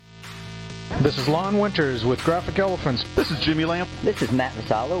This is Lon Winters with Graphic Elephants. This is Jimmy Lamp. This is Matt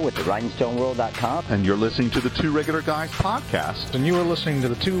Vassallo with the RhinestoneWorld.com. And you're listening to the Two Regular Guys podcast. And you are listening to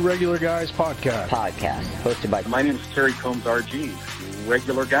the Two Regular Guys podcast. Hosted by... My name is Terry Combs, RG,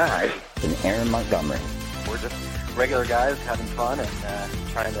 regular guy. And Aaron Montgomery. We're just regular guys having fun and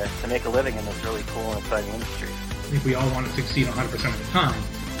trying to make a living in this really cool and exciting industry. I think we all want to succeed 100% of the time.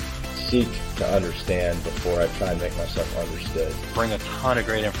 Seek to understand before I try and make myself understood. Bring a ton of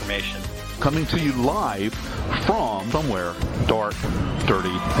great information. Coming to you live from somewhere dark,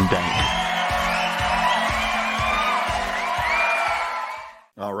 dirty, and dank.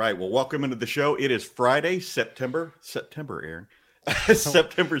 All right. Well, welcome into the show. It is Friday, September, Aaron.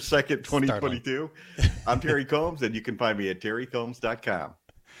 September 2nd, 2022. I'm Terry Combs, and you can find me at terrycombs.com.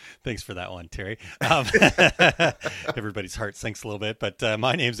 Thanks for that one, Terry. Everybody's heart sinks a little bit, but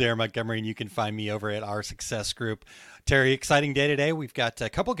my name's Aaron Montgomery, and you can find me over at Our Success Group. Terry, exciting day today. We've got a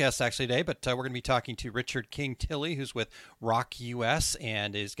couple guests actually today, but we're going to be talking to Richard King Tilley, who's with Rock US,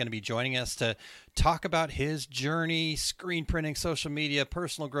 and is going to be joining us to talk about his journey, screen printing, social media,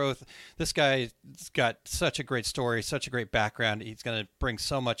 personal growth. This guy's got such a great story, such a great background. He's going to bring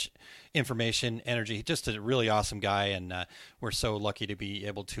so much information, energy, just a really awesome guy, and we're so lucky to be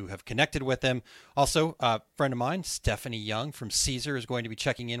able to have connected with him. Also, a friend of mine, Stephanie Young from Caesar, is going to be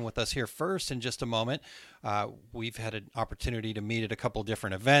checking in with us here first in just a moment. We've had an opportunity to meet at a couple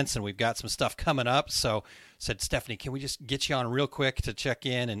different events, and we've got some stuff coming up. So said, Stephanie, can we just get you on real quick to check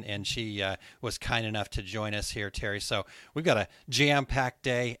in? And she was kind enough to join us here, Terry. So we've got a jam-packed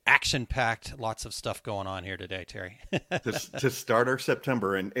day, action-packed, lots of stuff going on here today, Terry. to start our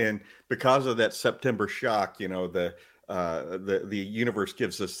September, and because of that September shock, you know, the universe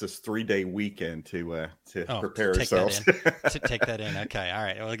gives us this 3-day weekend to prepare ourselves. To take that in. Okay. All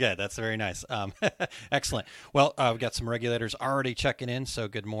right. Well, good. That's very nice. Excellent. Well, we've got some regulators already checking in. So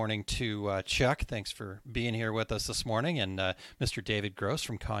good morning to Chuck. Thanks for being here with us this morning. And Mr. David Gross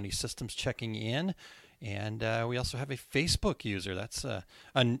from Conde Systems checking in. And we also have a Facebook user. That's a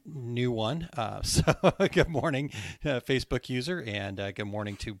new one. So good morning, Facebook user, and good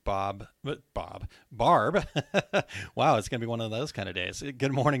morning to Barb. Wow, it's going to be one of those kind of days.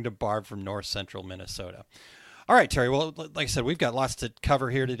 Good morning to Barb from North Central Minnesota. All right, Terry. Well, like I said, we've got lots to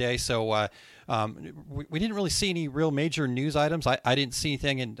cover here today. So we didn't really see any real major news items. I didn't see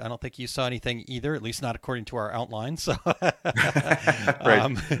anything, and I don't think you saw anything either, at least not according to our outline. So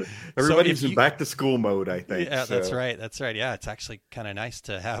right. Everybody's in back to school mode, I think. Yeah, so. That's right. That's right. Yeah, it's actually kind of nice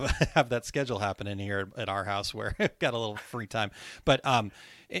to have that schedule happening here at our house where we've got a little free time. But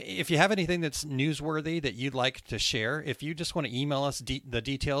if you have anything that's newsworthy that you'd like to share, if you just want to email us the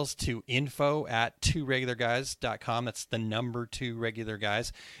details to info@tworegularguys.com. That's the number 2 regular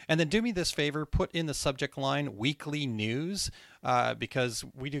guys. And then do me this favor, put in the subject line weekly news, because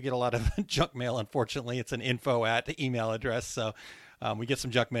we do get a lot of junk mail. Unfortunately, it's an info at email address. So we get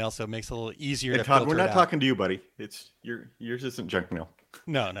some junk mail, so it makes it a little easier to Todd, filter we're not out. talking to you, buddy. It's yours isn't junk mail.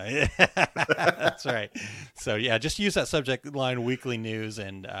 No, that's right. So yeah, just use that subject line weekly news,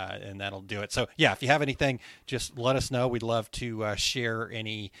 and that'll do it. So yeah, if you have anything, just let us know. We'd love to share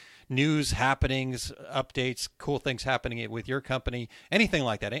any news, happenings, updates, cool things happening with your company, anything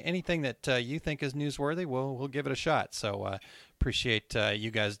like that. Anything that you think is newsworthy, we'll give it a shot. So appreciate you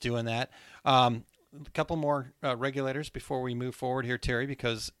guys doing that. A couple more regulators before we move forward here, Terry,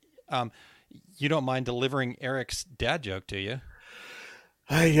 because you don't mind delivering Eric's dad joke, do you?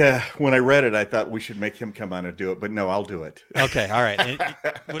 When I read it, I thought we should make him come on and do it, but no, I'll do it. Okay, all right.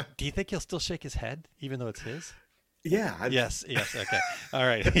 Do you think he'll still shake his head, even though it's his? Yeah. Yes. Okay. All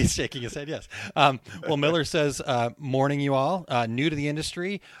right. He's shaking his head. Yes. Well, Miller says, morning, you all. New to the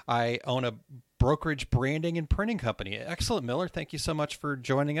industry. I own a brokerage branding and printing company. Excellent, Miller. Thank you so much for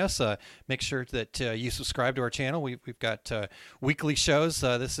joining us. Make sure that you subscribe to our channel. We've got weekly shows.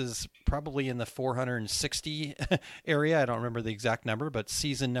 This is probably in the 460 area. I don't remember the exact number, but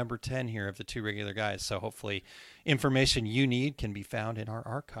season number 10 here of the Two Regular Guys. So hopefully information you need can be found in our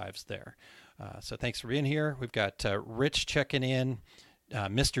archives there. So thanks for being here. We've got Rich checking in.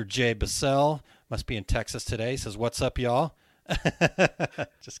 Mr. Jay Bassell must be in Texas today. Says, what's up, y'all?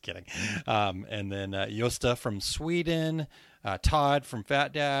 Just kidding. And then Josta from Sweden, Todd from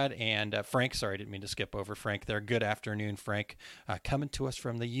Fat Dad, and Frank. Sorry, I didn't mean to skip over Frank there. Good afternoon, Frank, coming to us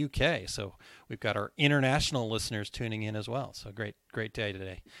from the UK. So we've got our international listeners tuning in as well. So great day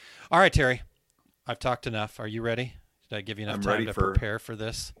today. All right, Terry, I've talked enough. Are you ready? Did I give you enough time to prepare for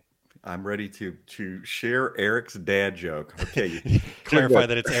this? I'm ready to share Eric's dad joke. Okay. Clarify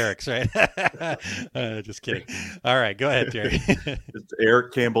that it's Eric's, right? Just kidding. All right, go ahead, Terry. It's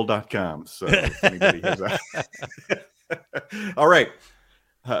ericcampbell.com. So if anybody has All right.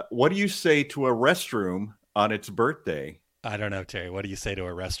 What do you say to a restroom on its birthday? I don't know, Terry. What do you say to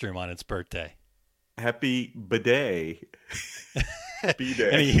a restroom on its birthday? Happy bidet. B-day.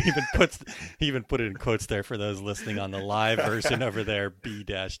 And he even put it in quotes there for those listening on the live version over there.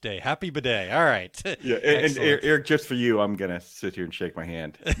 B-day. Happy bidet. All right. Yeah, and Eric, just for you, I'm gonna sit here and shake my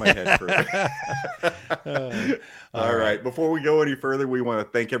head for all right. Before we go any further, we want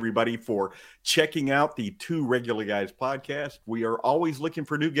to thank everybody for checking out the Two Regular Guys podcast. We are always looking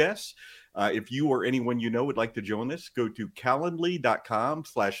for new guests. If you or anyone you know would like to join us, go to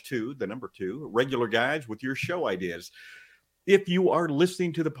calendly.com/2 regular guys with your show ideas. If you are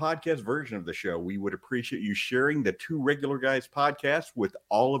listening to the podcast version of the show, we would appreciate you sharing the Two Regular Guys podcast with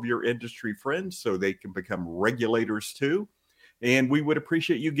all of your industry friends so they can become regulators too. And we would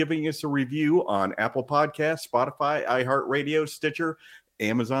appreciate you giving us a review on Apple Podcasts, Spotify, iHeartRadio, Stitcher,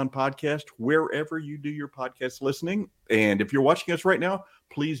 Amazon Podcast, wherever you do your podcast listening. And if you're watching us right now,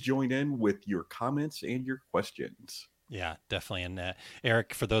 please join in with your comments and your questions. Yeah, definitely. And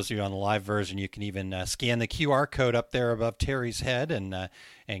Eric, for those of you on the live version, you can even scan the QR code up there above Terry's head and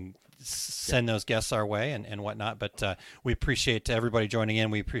send those guests our way and whatnot. But we appreciate everybody joining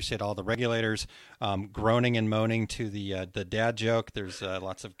in. We appreciate all the regulators groaning and moaning to the dad joke. There's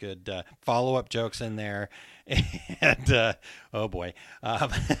lots of good follow-up jokes in there. And oh boy,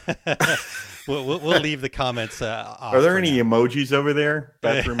 we'll leave the comments off. Are there any emojis over there?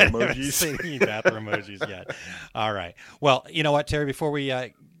 Bathroom emojis? I haven't seen any bathroom emojis yet. All right. Well, you know what, Terry, before we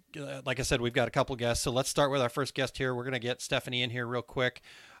like I said, we've got a couple guests. So let's start with our first guest here. We're going to get Stephanie in here real quick.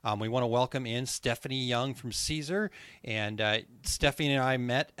 We want to welcome in Stephanie Young from Caesar. And Stephanie and I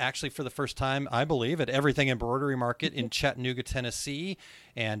met actually for the first time, I believe, at Everything Embroidery Market in Chattanooga, Tennessee.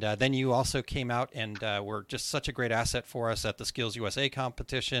 And then you also came out and were just such a great asset for us at the Skills USA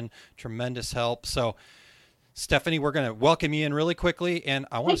competition. Tremendous help. So Stephanie, we're going to welcome you in really quickly, and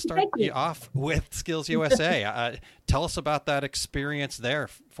I want to start you off with Skills USA. Tell us about that experience there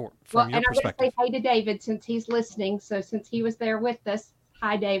from your perspective. I'm going to say hi to David since he's listening. So since he was there with us,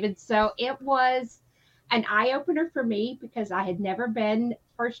 hi, David. So it was an eye-opener for me because I had never been.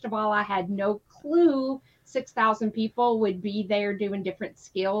 First of all, I had no clue 6,000 people would be there doing different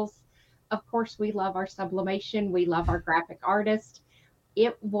skills. Of course, we love our sublimation. We love our graphic artist.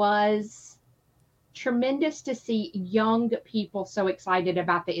 It was tremendous to see young people so excited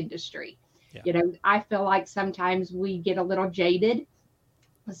about the industry. Yeah. You know, I feel like sometimes we get a little jaded.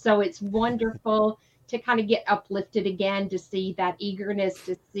 So it's wonderful to kind of get uplifted again, to see that eagerness,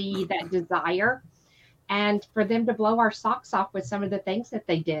 to see that desire, and for them to blow our socks off with some of the things that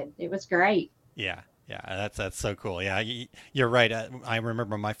they did. It was great. Yeah. Yeah, that's so cool. Yeah, you're right. I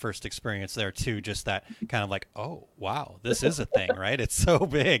remember my first experience there too. Just that kind of like, oh wow, this is a thing, right? It's so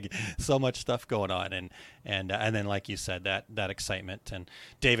big, so much stuff going on, and then like you said, that excitement. And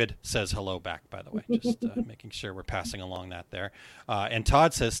David says hello back, by the way, just making sure we're passing along that there. And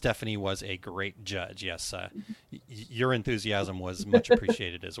Todd says Stephanie was a great judge. Yes, your enthusiasm was much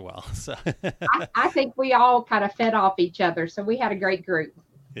appreciated as well. So I think we all kind of fed off each other, so we had a great group.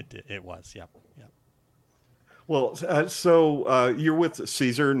 It was, yeah. Well, so you're with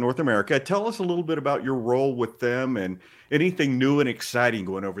Caesar North America. Tell us a little bit about your role with them and anything new and exciting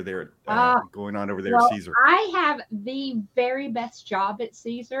going on over there at Caesar. I have the very best job at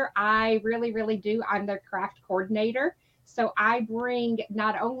Caesar. I really, really do. I'm their craft coordinator. So I bring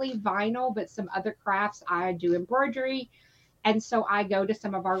not only vinyl, but some other crafts. I do embroidery. And so I go to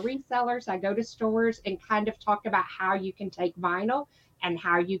some of our resellers. I go to stores and kind of talk about how you can take vinyl and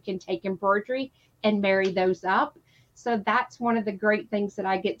how you can take embroidery and marry those up. So that's one of the great things that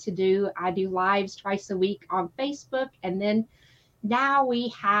I get to do. I do lives twice a week on Facebook. And then now we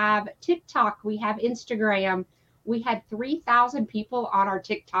have TikTok, we have Instagram. We had 3,000 people on our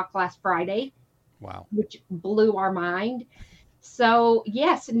TikTok last Friday. Wow. Which blew our mind. So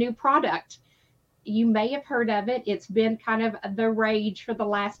yes, a new product. You may have heard of it. It's been kind of the rage for the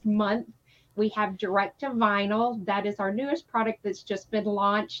last month. We have direct to vinyl. That is our newest product that's just been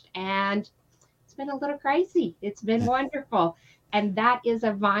launched, and it's been a little crazy. It's been wonderful. And that is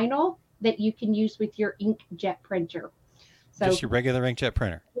a vinyl that you can use with your inkjet printer. So just your regular inkjet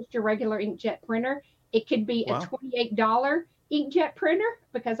printer. Just your regular inkjet printer. It could be a $28 inkjet printer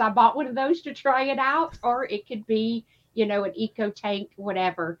because I bought one of those to try it out, or it could be, an EcoTank,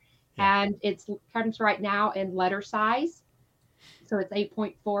 whatever. Yeah. And it comes right now in letter size. So it's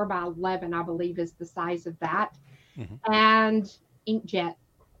 8.4 by 11, I believe, is the size of that. Mm-hmm. And inkjet.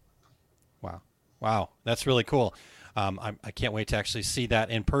 Wow, that's really cool. I can't wait to actually see that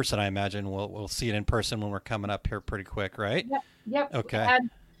in person. I imagine we'll see it in person when we're coming up here pretty quick, right? Yep. Okay.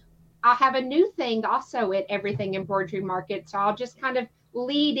 And I have a new thing also at Everything Embroidery Market. So I'll just kind of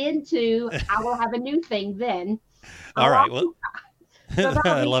lead into I will have a new thing then. All right. Well, so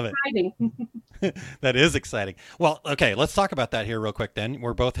I love exciting. it. That is exciting. Well, okay, let's talk about that here real quick then.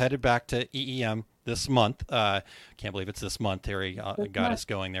 We're both headed back to EEM this month. Can't believe it's this month. Terry got us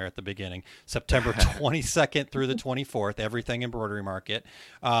going there at the beginning. September 22nd through the 24th, Everything Embroidery Market.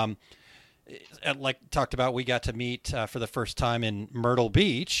 Like talked about, we got to meet for the first time in Myrtle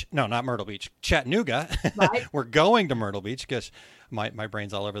Beach. No, not Myrtle Beach, Chattanooga. Right. We're going to Myrtle Beach because my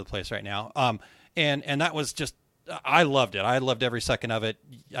brain's all over the place right now. And that was just, I loved it. I loved every second of it.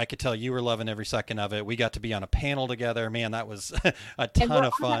 I could tell you were loving every second of it. We got to be on a panel together. Man, that was a ton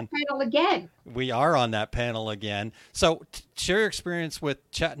of fun. On that panel again. We are on that panel again. So share your experience with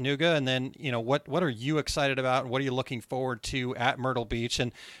Chattanooga, and then, what are you excited about? What are you looking forward to at Myrtle Beach?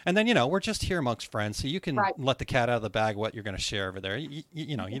 And then, we're just here amongst friends, so you can let the cat out of the bag what you're going to share over there.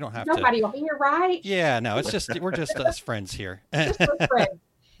 You don't have Nobody will hear, right? Yeah, no, it's just, we're just us friends here. Just us friends.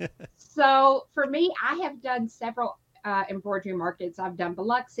 So for me, I have done several embroidery markets. I've done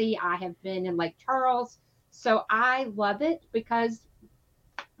Biloxi. I have been in Lake Charles. So I love it because,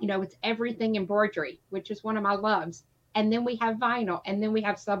 it's everything embroidery, which is one of my loves. And then we have vinyl, and then we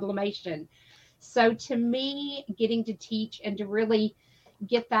have sublimation. So to me, getting to teach and to really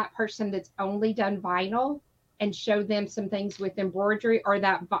get that person that's only done vinyl and show them some things with embroidery, or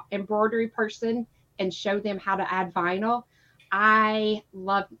that embroidery person and show them how to add vinyl. I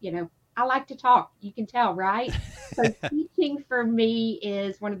love, I like to talk. You can tell, right? So teaching for me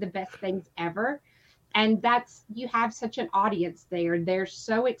is one of the best things ever. And you have such an audience there. They're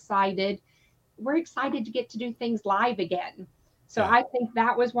so excited. We're excited to get to do things live again. So I think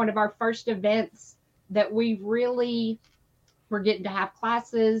that was one of our first events that we really were getting to have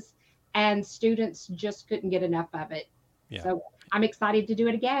classes, and students just couldn't get enough of it. Yeah. So I'm excited to do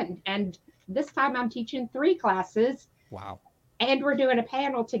it again. And this time I'm teaching 3 classes. Wow. And we're doing a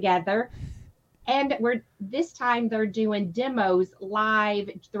panel together. And this time they're doing demos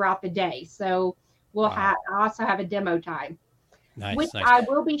live throughout the day. So I also have a demo time. Nice. I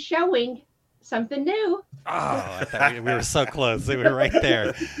will be showing something new. Oh, I thought we were so close. We were right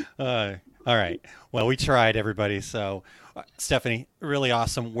there. All right. Well, we tried, everybody. So, Stephanie, really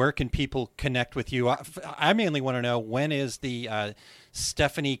awesome. Where can people connect with you? I mainly want to know, when is the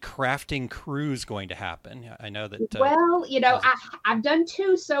Stephanie crafting cruise going to happen? I know that. I've done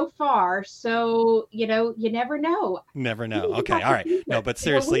 2 so far. So, you never know. Never know. Okay. All right. No, but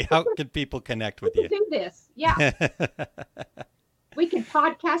seriously, how can people connect with you? We can do this. Yeah. We can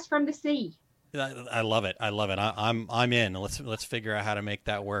podcast from the sea. I love it. I'm in. Let's figure out how to make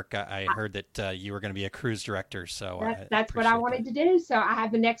that work. I heard that you were going to be a cruise director, so that's what I wanted to do. So I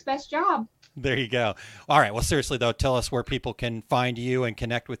have the next best job. There you go. All right. Well, seriously though, tell us where people can find you and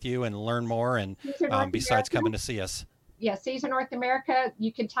connect with you and learn more, and besides coming to see us. Yeah, Caesar North America.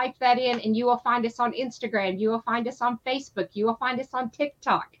 You can type that in, and you will find us on Instagram. You will find us on Facebook. You will find us on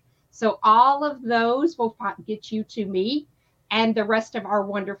TikTok. So all of those will get you to me and the rest of our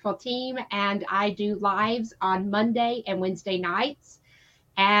wonderful team. And I do lives on Monday and Wednesday nights.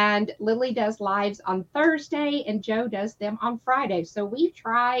 And Lily does lives on Thursday, and Joe does them on Friday. So we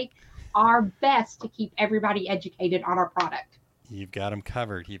try our best to keep everybody educated on our product. You've got them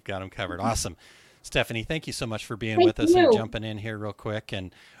covered. Awesome. Stephanie, thank you so much for being with us and jumping in here real quick.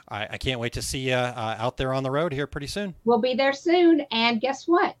 And I can't wait to see you out there on the road here pretty soon. We'll be there soon. And guess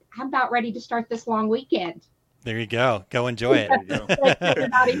what? I'm about ready to start this long weekend. There you go. Go enjoy it. Thanks,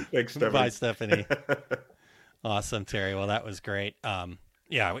 everybody. Thanks, Stephanie. Bye, Stephanie. Awesome, Terry. Well, that was great.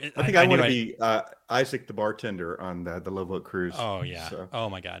 Yeah, I think I want to be Isaac the bartender on the Love Boat Cruise. Oh yeah. So. Oh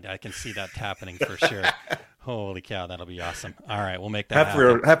my God, I can see that happening for sure. Holy cow, that'll be awesome. All right, we'll make that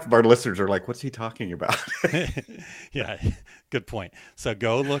happen. Half of our listeners are like, "What's he talking about?" Yeah, good point. So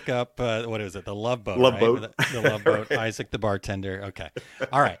go look up what is it? The Love Boat. Love right? Boat. The Love Boat. Isaac the bartender. Okay.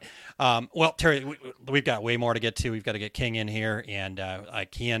 All right. Well, Terry, we've got way more to get to. We've got to get King in here, and I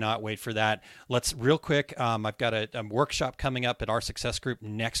cannot wait for that. Let's real quick. I've got a workshop coming up at our Success Group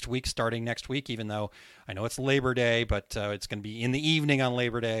starting next week. Even though I know it's Labor Day, but it's going to be in the evening on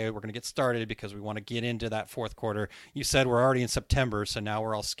Labor Day. We're going to get started because we want to get into that fourth quarter. You said we're already in September, so now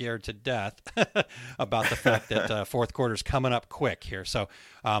we're all scared to death about the fact that fourth quarter is coming up quick here. So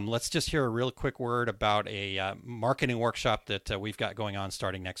let's just hear a real quick word about a marketing workshop that we've got going on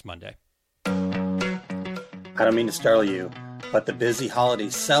starting next Monday. I don't mean to startle you, but the busy holiday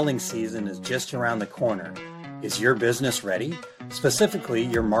selling season is just around the corner. Is your business ready? Specifically,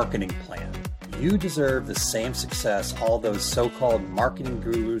 your marketing plan. You deserve the same success all those so-called marketing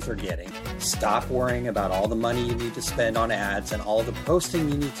gurus are getting. Stop worrying about all the money you need to spend on ads and all the posting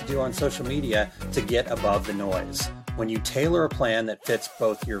you need to do on social media to get above the noise. When you tailor a plan that fits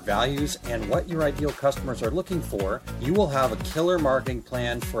both your values and what your ideal customers are looking for, you will have a killer marketing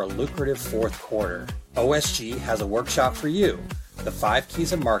plan for a lucrative fourth quarter. OSG has a workshop for you. The 5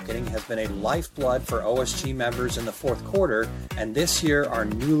 Keys of Marketing has been a lifeblood for OSG members in the fourth quarter, and this year our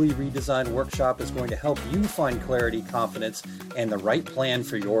newly redesigned workshop is going to help you find clarity, confidence, and the right plan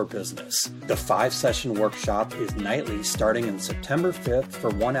for your business. The 5-session workshop is nightly starting on September 5th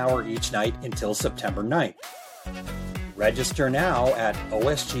for 1 hour each night until September 9th. Register now at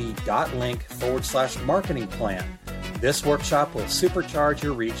osg.link/marketing plan. This workshop will supercharge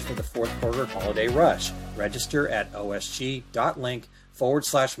your reach for the fourth quarter holiday rush. Register at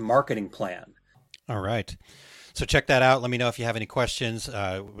osg.link/marketing plan. All right. So check that out. Let me know if you have any questions.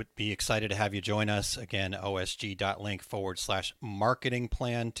 Would be excited to have you join us. Again, osg.link/marketing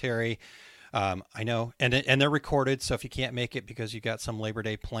plan, Terry. I know, and they're recorded, so if you can't make it because you got some Labor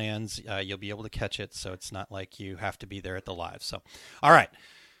Day plans, you'll be able to catch it, so it's not like you have to be there at the live. So, all right.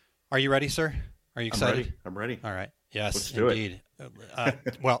 Are you ready, sir? Are you excited? I'm ready. All right. Yes, let's do indeed.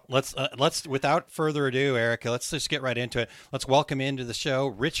 Well, let's without further ado, Erica, let's just get right into it. Let's welcome into the show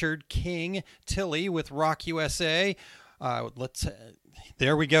Richard King Tilley with Rock USA.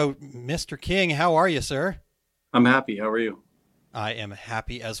 There we go. Mr. King, how are you, sir? I'm happy. How are you? I am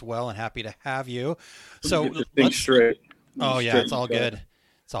happy as well, and happy to have you. So let's straight. Oh yeah, it's all good.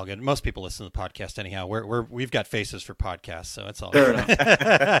 It's all good. Most people listen to the podcast anyhow. We've got faces for podcasts, so it's all good.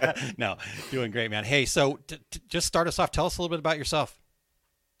 No, doing great, man. Hey, so just start us off. Tell us a little bit about yourself.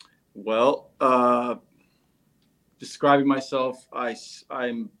 Well, describing myself,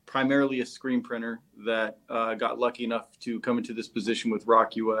 I'm primarily a screen printer that got lucky enough to come into this position with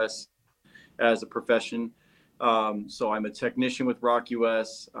Rock US as a profession. So I'm a technician with Rock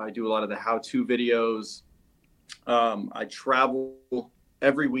US. I do a lot of the how-to videos. I travel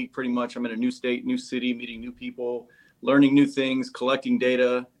every week pretty much. I'm in a new state, new city, meeting new people, learning new things, collecting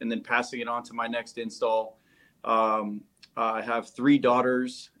data, and then passing it on to my next install. I have 3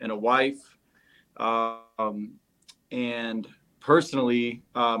 daughters and a wife. And personally,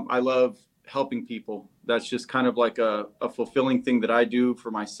 I love helping people. That's just kind of like a fulfilling thing that I do for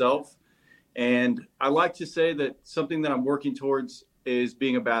myself. And I like to say that something that I'm working towards is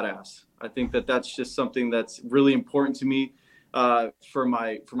being a badass. I think that that's just something that's really important to me for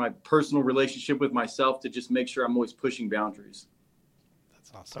my personal relationship with myself, to just make sure I'm always pushing boundaries.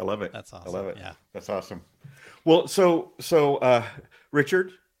 That's awesome. I love it. That's awesome. I love it. Yeah. That's awesome. Well, so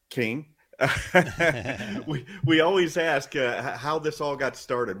Richard King, we always ask how this all got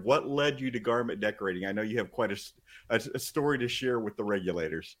started. What led you to garment decorating? I know you have quite a story to share with the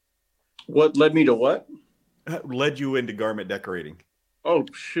regulators. What led me to what? Led you into garment decorating? Oh,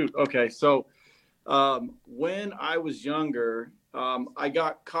 shoot. Okay. So when I was younger, I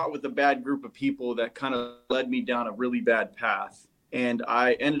got caught with a bad group of people that kind of led me down a really bad path. And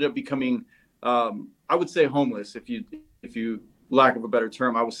I ended up becoming, I would say, homeless, if you lack of a better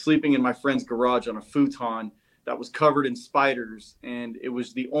term. I was sleeping in my friend's garage on a futon that was covered in spiders, and it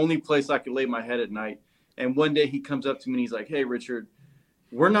was the only place I could lay my head at night. And one day he comes up to me and he's like, "Hey, Richard,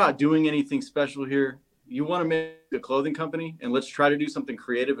 we're not doing anything special here. You want to make a clothing company, and let's try to do something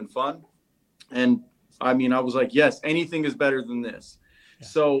creative and fun?" And I mean, I was like, yes, anything is better than this. Yeah.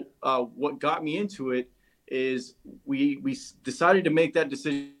 So what got me into it is we decided to make that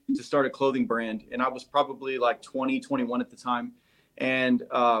decision to start a clothing brand. And I was probably like 20, 21 at the time. And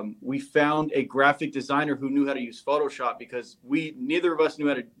we found a graphic designer who knew how to use Photoshop, because neither of us knew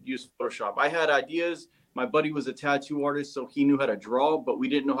how to use Photoshop. I had ideas. My buddy was a tattoo artist, so he knew how to draw, but we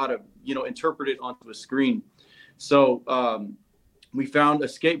didn't know how to, interpret it onto a screen. So we found a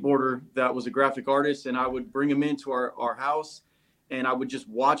skateboarder that was a graphic artist, and I would bring him into our house, and I would just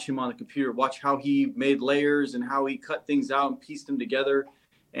watch him on the computer, watch how he made layers and how he cut things out and pieced them together.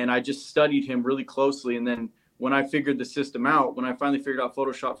 And I just studied him really closely. And then when I figured the system out, when I finally figured out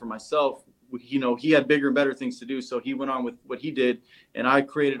Photoshop for myself, he had bigger and better things to do. So he went on with what he did, and I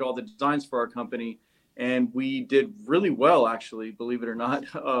created all the designs for our company. And we did really well, actually, believe it or not,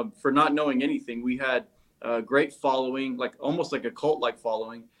 for not knowing anything. We had a great following, almost like a cult-like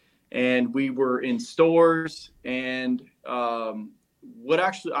following. And we were in stores. And I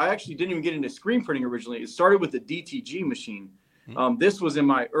actually didn't even get into screen printing originally. It started with the DTG machine. This was in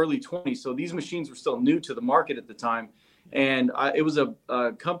my early 20s. So these machines were still new to the market at the time. And it was a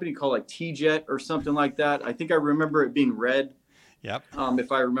company called like T-Jet or something like that. I think I remember it being red. Yep.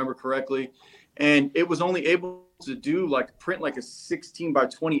 If I remember correctly. And it was only able to do print like a 16 by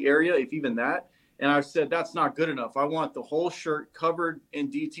 20 area, if even that. And I said, that's not good enough. I want the whole shirt covered in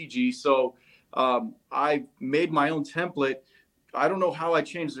DTG. So I made my own template, I don't know how I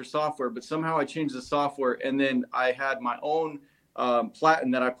changed their software, but somehow I changed the software, and then I had my own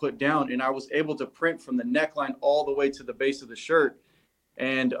platen that I put down, and I was able to print from the neckline all the way to the base of the shirt.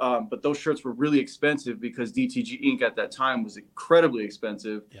 And but those shirts were really expensive because DTG ink at that time was incredibly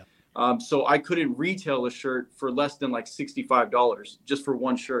expensive. Yeah. So I couldn't retail a shirt for less than like $65 just for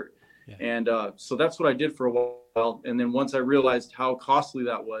one shirt. Yeah. And so that's what I did for a while. And then once I realized how costly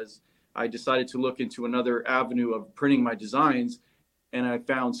that was, I decided to look into another avenue of printing my designs, and I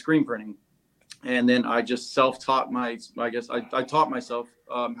found screen printing. And then I just self-taught I taught myself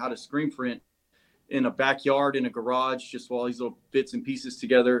how to screen print in a backyard, in a garage, just all these little bits and pieces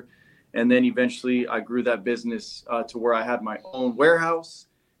together. And then eventually I grew that business to where I had my own warehouse.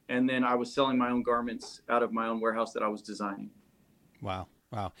 And then I was selling my own garments out of my own warehouse that I was designing. Wow.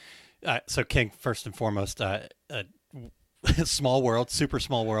 So King, first and foremost, small world, super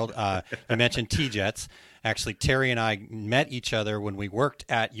small world. You mentioned T-Jets. Actually, Terry and I met each other when we worked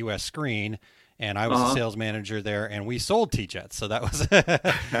at US Screen, and I was a sales manager there, and we sold T-Jets. So that was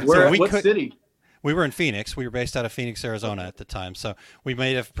what city? We were in Phoenix. We were based out of Phoenix, Arizona at the time. So we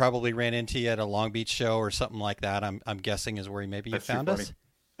may have probably ran into you at a Long Beach show or something like that. I'm guessing is where maybe you found us.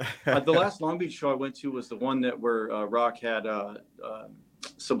 The last Long Beach show I went to was the one that where Rock had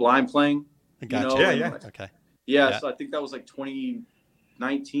Sublime playing. Gotcha. Yeah. Okay. Yeah, so I think that was like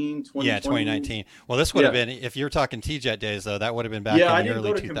 2019, 2020. Yeah, 2019. Well, this would have been, if you're talking T-Jet days, though, that would have been back in the early 2000s. Yeah, I didn't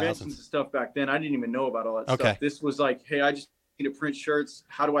go to conventions and stuff back then. I didn't even know about all that stuff. This was like, hey, I just need to print shirts.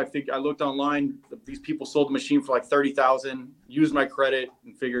 How do I figure? I looked online. These people sold the machine for like $30,000. Used my credit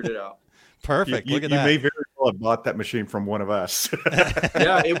and figured it out. Perfect. Look at that. You may very well have bought that machine from one of us.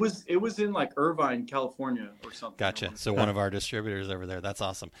 Yeah, it was in like Irvine, California, or something. Gotcha. So one of our distributors over there. That's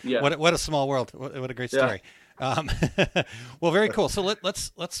awesome. Yeah. What a small world. What a great story. Well, very cool. So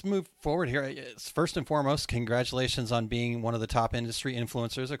let's move forward here. First and foremost, congratulations on being one of the top industry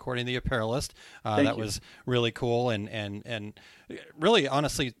influencers according to the Apparelist. That was really cool and really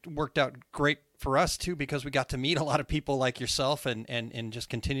honestly worked out great for us too, because we got to meet a lot of people like yourself and just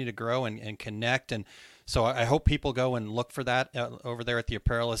continue to grow and connect. And so I hope people go and look for that over there at the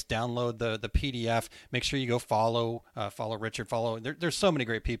Apparelist. Download the PDF. Make sure you go follow Richard. There's so many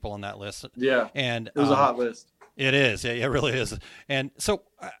great people on that list. Yeah, and it was a hot list. It is. Yeah, it really is. And so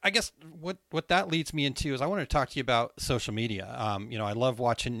I guess what that leads me into is I want to talk to you about social media. I love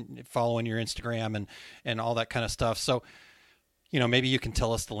following your Instagram and all that kind of stuff. So, maybe you can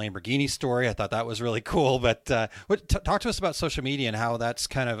tell us the Lamborghini story. I thought that was really cool. But talk to us about social media and how that's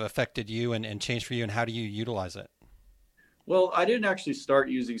kind of affected you and changed for you, and how do you utilize it? Well, I didn't actually start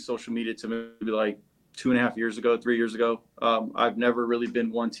using social media to maybe like 2.5 years ago, 3 years ago. I've never really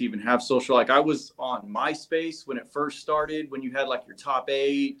been one to even have social. Like I was on MySpace when it first started, when you had like your top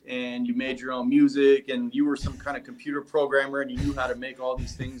 8 and you made your own music and you were some kind of computer programmer and you knew how to make all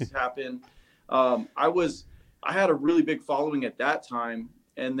these things happen. I had a really big following at that time.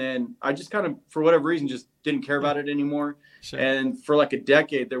 And then I just kind of, for whatever reason, just didn't care about it anymore. Sure. And for like a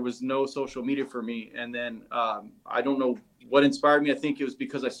decade, there was no social media for me. And then I don't know what inspired me. I think it was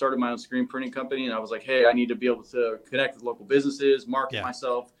because I started my own screen printing company and I was like, hey, I need to be able to connect with local businesses, market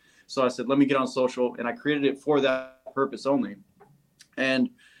myself. So I said, let me get on social, and I created it for that purpose only. And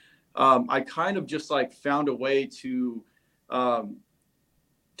I kind of just like found a way to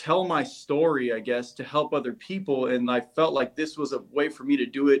tell my story, I guess, to help other people. And I felt like this was a way for me to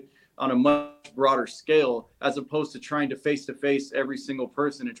do it on a much broader scale, as opposed to trying to face every single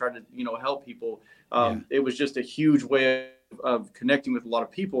person and try to, help people. It was just a huge way of connecting with a lot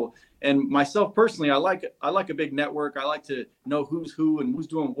of people. And myself personally, I like a big network. I like to know who's who and who's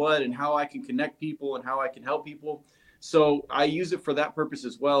doing what and how I can connect people and how I can help people. So I use it for that purpose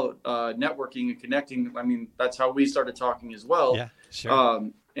as well, networking and connecting. I mean, that's how we started talking as well. Yeah, sure.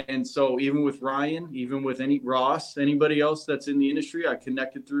 And so even with Ryan, even with Ross, anybody else that's in the industry, I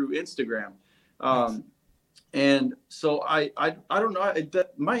connected through Instagram. Nice. And so I don't know,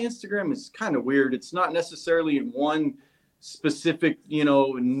 my Instagram is kind of weird. It's not necessarily in one specific,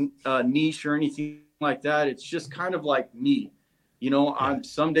 niche or anything like that. It's just kind of like me,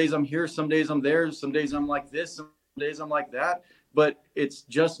 some days I'm here, some days I'm there, some days I'm like this, some days I'm like that, but it's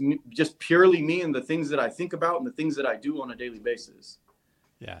just purely me and the things that I think about and the things that I do on a daily basis.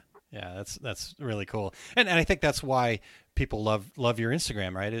 Yeah, that's really cool, and I think that's why people love your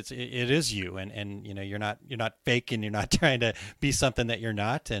Instagram, right? It is you, and you're not fake, and you're not trying to be something that you're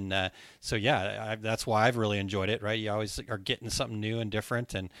not, and so yeah, that's why I've really enjoyed it, right? You always are getting something new and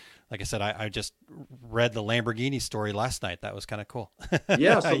different, and like I said, I just read the Lamborghini story last night. That was kind of cool.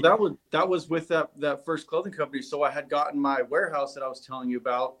 Yeah, so that was with that first clothing company. So I had gotten my warehouse that I was telling you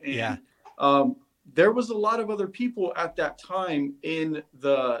about, and there was a lot of other people at that time in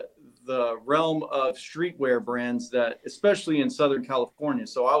the realm of streetwear brands, that especially in Southern California.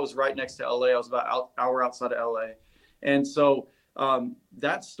 So I was right next to LA. I was about an hour outside of LA. And so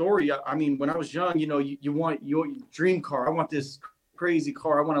that story, I mean, when I was young, you know, you want your dream car. I want this crazy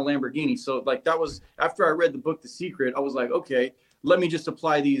car. I want a Lamborghini. So like, that was after I read the book, The Secret, I was like, okay, let me just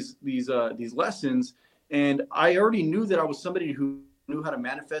apply these lessons. And I already knew that I was somebody who knew how to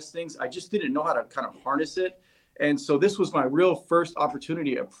manifest things. I just didn't know how to kind of harness it. And so this was my real first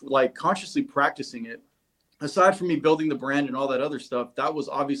opportunity of like consciously practicing it. Aside from me building the brand and all that other stuff, that was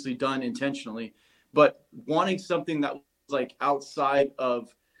obviously done intentionally, but wanting something that was like outside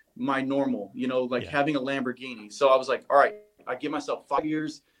of my normal, you know, like having a Lamborghini. So I was like, all right, I give myself 5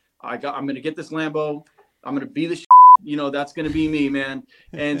 years. I'm going to get this Lambo. I'm going to be the, you know, that's going to be me, man.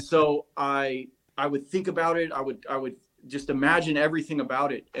 And so I would think about it. I would just imagine everything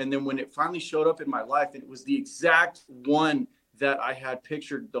about it. And then when it finally showed up in my life, and it was the exact one that I had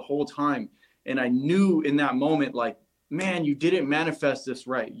pictured the whole time. And I knew in that moment, like, man, you didn't manifest this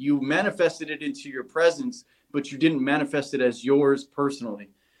right. You manifested it into your presence, but you didn't manifest it as yours personally.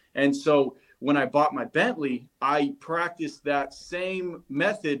 And so when I bought my Bentley, I practiced that same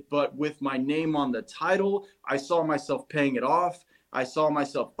method, but with my name on the title. I saw myself paying it off. I saw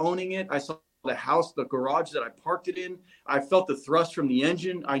myself owning it. I saw the house, the garage that I parked it in. I felt the thrust from the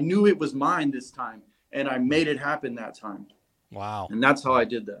engine. I knew it was mine this time, and I made it happen that time. Wow. And that's how I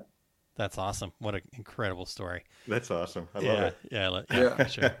did that. That's awesome. What an incredible story. That's awesome. I love it. Yeah,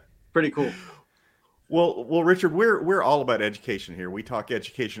 sure. Pretty cool. Well, Richard, we're all about education here. We talk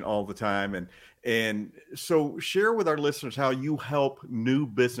education all the time, and so share with our listeners how you help new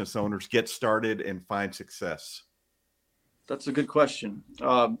business owners get started and find success. That's a good question.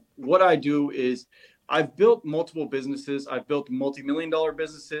 What I do is I've built multiple businesses. I've built multi-million-dollar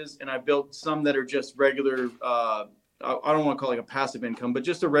businesses, and I've built some that are just regular. I don't want to call it like a passive income, but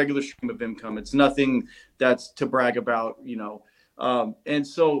just a regular stream of income. It's nothing that's to brag about, you know. And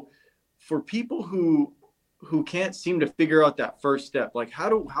so for people who can't seem to figure out that first step, like how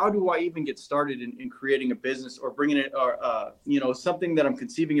do I even get started in creating a business or bringing it, or you know, something that I'm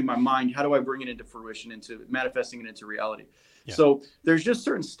conceiving in my mind, how do I bring it into fruition, into manifesting it into reality? Yeah. So there's just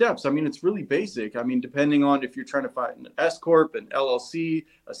certain steps. I mean, it's really basic. I mean, depending on if you're trying to find an S Corp, an LLC,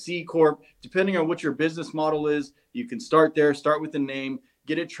 a C Corp, depending on what your business model is, you can start there, start with the name,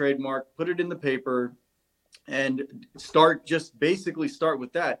 get it trademarked, put it in the paper, and basically start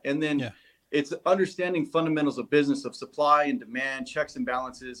with that. And then it's understanding fundamentals of business, of supply and demand, checks and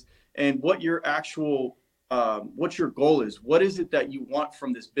balances, and what your actual what your goal is. What is it that you want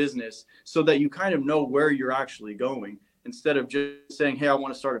from this business, so that you kind of know where you're actually going, instead of just saying, hey, I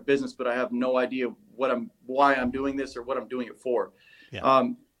want to start a business, but I have no idea why I'm doing this or what I'm doing it for. Yeah.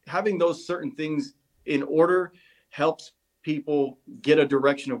 Having those certain things in order helps people get a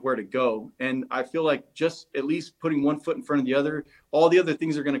direction of where to go. And I feel like just at least putting one foot in front of the other, all the other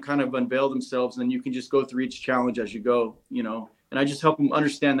things are going to kind of unveil themselves, and you can just go through each challenge as you go, you know, and I just help them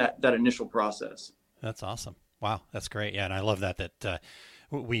understand that initial process. That's awesome. Wow. That's great. Yeah. And I love that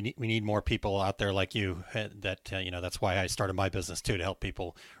we need more people out there like you that, you know, that's why I started my business too, to help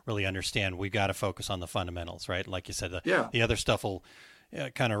people really understand we got to focus on the fundamentals, right? Like you said, the other stuff will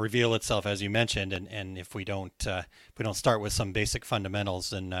kind of reveal itself, as you mentioned. And if we don't start with some basic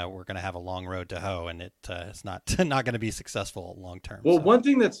fundamentals, then we're going to have a long road to hoe, and it's not going to be successful long term. Well, one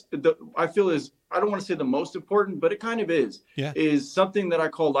thing I feel is, I don't want to say the most important, but it kind of is something that I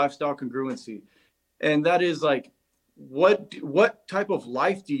call lifestyle congruency. And that is like, what type of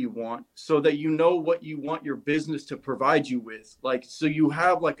life do you want, so that you know what you want your business to provide you with? Like, so you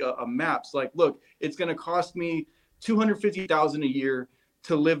have like a maps, like, look, it's going to cost me $250,000 a year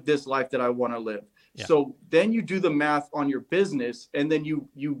to live this life that I want to live. Yeah. So then you do the math on your business, and then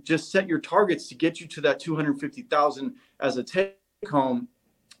you just set your targets to get you to that $250,000 as a take home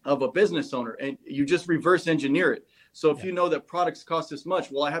of a business owner, and you just reverse engineer it. So if you know that products cost this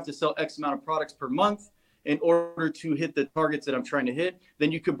much, well, I have to sell X amount of products per month in order to hit the targets that I'm trying to hit.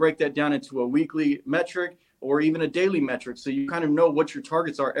 Then you could break that down into a weekly metric or even a daily metric. So you kind of know what your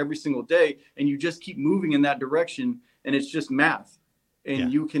targets are every single day, and you just keep moving in that direction, and it's just math.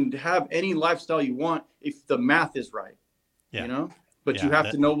 And you can have any lifestyle you want if the math is right, you know, but you have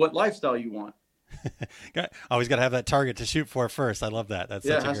to know what lifestyle you want. Always got to have that target to shoot for first. I love that. That's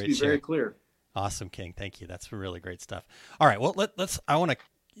such a great it has to be very clear. Awesome, King. Thank you. That's really great stuff. All right. Well, I want to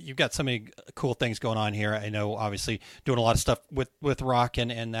you've got so many cool things going on here. I know, obviously, doing a lot of stuff with rock,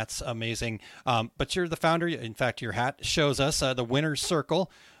 and that's amazing. But you're the founder. In fact, your hat shows us the Winner's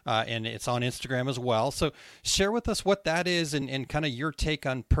Circle, and it's on Instagram as well. So share with us what that is and kind of your take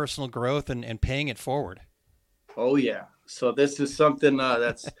on personal growth and paying it forward. Oh, yeah. So this is something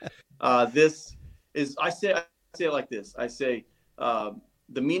that's this is I say it like this. I say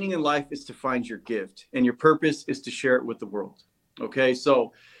the meaning in life is to find your gift, and your purpose is to share it with the world. Okay,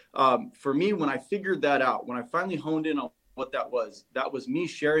 so for me, when I figured that out, when I finally honed in on what that was me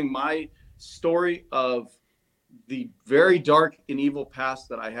sharing my story of the very dark and evil past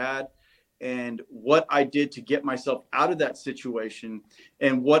that I had, and what I did to get myself out of that situation,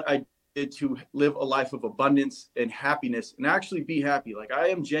 and what I did to live a life of abundance and happiness, and actually be happy. Like, I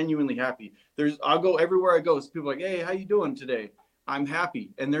am genuinely happy. I'll go everywhere I go. So people are like, hey, how you doing today? I'm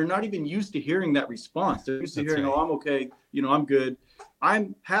happy. And they're not even used to hearing that response. They're used to hearing, oh, I'm okay. I'm good.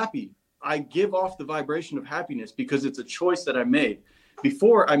 I'm happy. I give off the vibration of happiness because it's a choice that I made.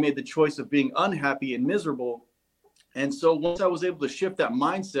 Before, I made the choice of being unhappy and miserable. And so once I was able to shift that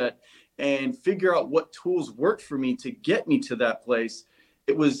mindset and figure out what tools worked for me to get me to that place,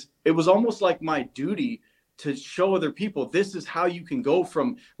 it was almost like my duty to show other people, this is how you can go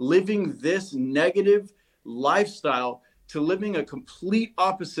from living this negative lifestyle to living a complete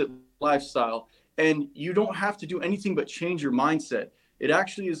opposite lifestyle. And you don't have to do anything but change your mindset. It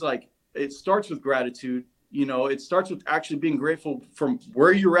actually is like, it starts with gratitude. It starts with actually being grateful from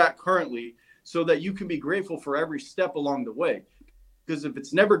where you're at currently, so that you can be grateful for every step along the way. Because if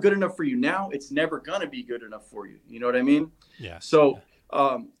it's never good enough for you now, it's never going to be good enough for you. You know what I mean? Yeah. So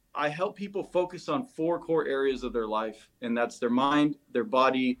I help people focus on 4 core areas of their life, and that's their mind, their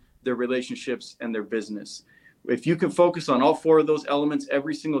body, their relationships, and their business. If you can focus on all 4 of those elements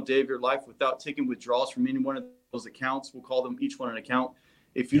every single day of your life without taking withdrawals from any one of those accounts, we'll call them each one an account.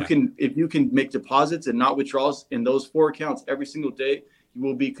 If you can make deposits and not withdrawals in those 4 accounts every single day, you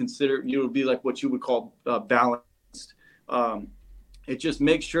will be like what you would call balanced. It just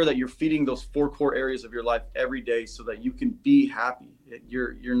makes sure that you're feeding those 4 core areas of your life every day so that you can be happy.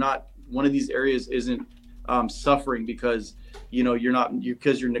 You're not, one of these areas isn't suffering because you're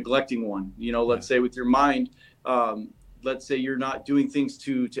neglecting one. Let's say with your mind, let's say you're not doing things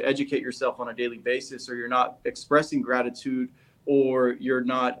to educate yourself on a daily basis, or you're not expressing gratitude, or you're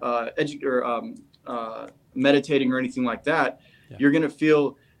not meditating or anything like that. Yeah. You're going to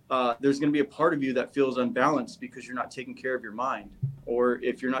feel there's going to be a part of you that feels unbalanced because you're not taking care of your mind. Or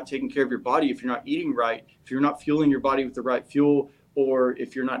if you're not taking care of your body, if you're not eating right, if you're not fueling your body with the right fuel, or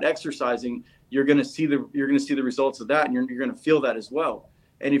if you're not exercising, you're going to see the results of that, and you're going to feel that as well.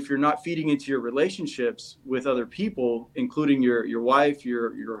 And if you're not feeding into your relationships with other people, including your wife,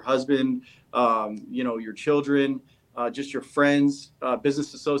 your husband, your children, just your friends,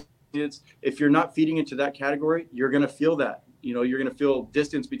 business associates, if you're not feeding into that category, you're going to feel that. You're going to feel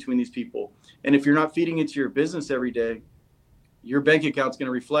distance between these people. And if you're not feeding into your business every day, your bank account's going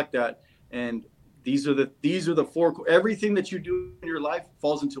to reflect that. And these are the 4, everything that you do in your life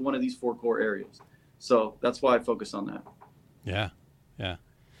falls into one of these 4 core areas. So that's why I focus on that. Yeah. Yeah.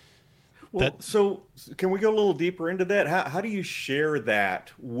 Well, so can we go a little deeper into that? How do you share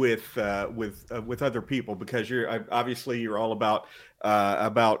that with other people? Because you're all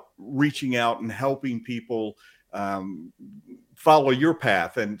about reaching out and helping people follow your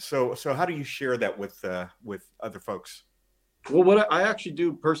path. And so how do you share that with other folks? Well, what I actually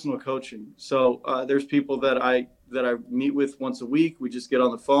do personal coaching. So there's people that I meet with once a week. We just get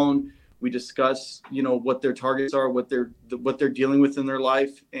on the phone. We discuss, what their targets are, what they're dealing with in their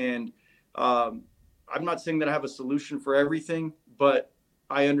life. And I'm not saying that I have a solution for everything, but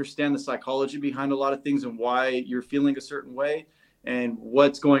I understand the psychology behind a lot of things and why you're feeling a certain way and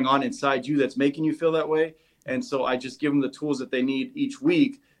what's going on inside you that's making you feel that way. And so I just give them the tools that they need each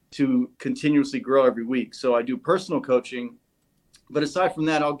week to continuously grow every week. So I do personal coaching. But aside from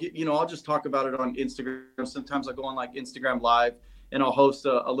that, I'll just talk about it on Instagram. Sometimes I go on like Instagram Live, and I'll host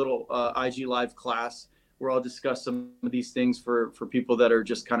a little IG Live class where I'll discuss some of these things for people that are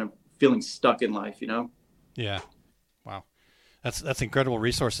just kind of feeling stuck in life, Yeah. Wow. That's incredible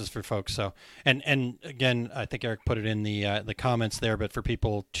resources for folks. So, and again, I think Eric put it in the comments there, but for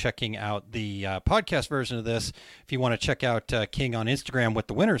people checking out the podcast version of this, if you want to check out King on Instagram with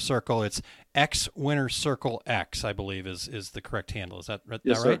the Winner's Circle, it's X Winner's Circle X, I believe is the correct handle. Is that right?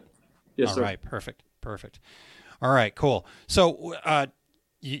 Yes, sir. Yes, sir. All right. Perfect. All right, cool. So,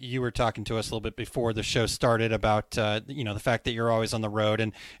 you were talking to us a little bit before the show started about, the fact that you're always on the road,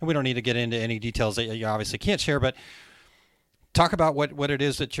 and we don't need to get into any details that you obviously can't share, but talk about what it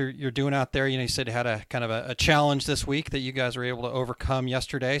is that you're doing out there. You said you had a kind of a challenge this week that you guys were able to overcome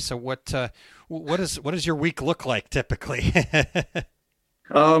yesterday. So what does your week look like typically?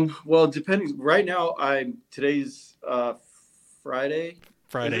 Well, depending. Right now, today's Friday.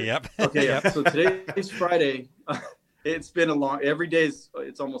 Friday, yep. Okay, yeah. Yep. So today's Friday. It's been every day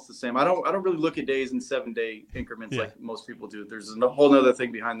it's almost the same. I don't really look at days in 7-day increments like most people do. There's a whole nother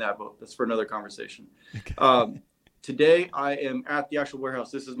thing behind that, but that's for another conversation. Okay. Today I am at the actual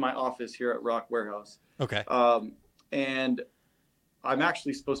warehouse. This is my office here at Rock Warehouse. Okay. And I'm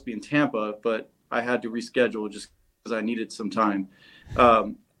actually supposed to be in Tampa, but I had to reschedule just because I needed some time.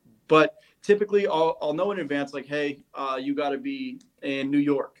 But typically I'll know in advance, like, hey, you got to be in New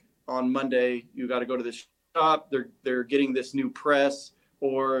York on Monday. You got to go to this shop. They're getting this new press,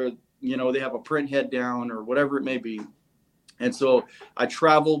 or they have a print head down, or whatever it may be. And so I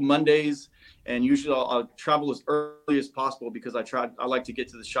travel Mondays, and usually I'll travel as early as possible because I like to get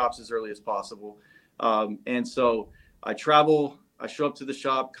to the shops as early as possible. And so I travel. I show up to the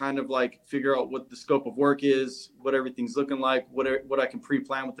shop, kind of like figure out what the scope of work is, what everything's looking like, what I can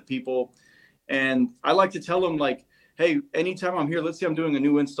pre-plan with the people. And I like to tell them, like, hey, anytime I'm here, let's say I'm doing a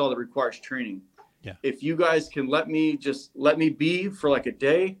new install that requires training. Yeah. If you guys can let me be for like a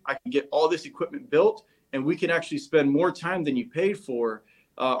day, I can get all this equipment built, and we can actually spend more time than you paid for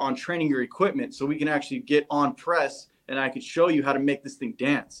on training your equipment. So we can actually get on press, and I could show you how to make this thing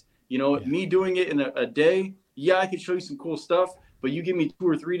dance. Me doing it in a day, I could show you some cool stuff, but you give me 2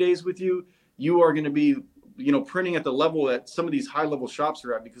 or 3 days with you, you are going to be, printing at the level that some of these high level shops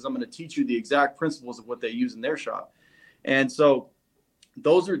are at, because I'm going to teach you the exact principles of what they use in their shop. And so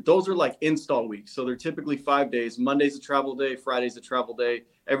those are like install weeks. So they're typically 5 days. Monday's a travel day, Friday's a travel day.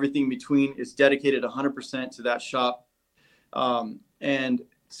 Everything between is dedicated 100% to that shop. And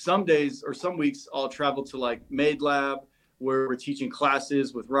some days or some weeks I'll travel to like Made Lab, where we're teaching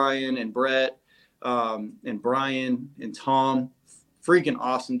classes with Ryan and Brett, and Brian and Tom. Freaking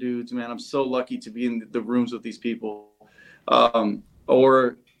awesome dudes, man. I'm so lucky to be in the rooms with these people.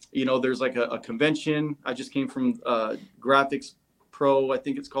 Or, there's like a convention. I just came from Graphics Pro, I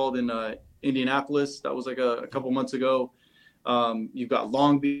think it's called, in Indianapolis. That was like a couple months ago. You've got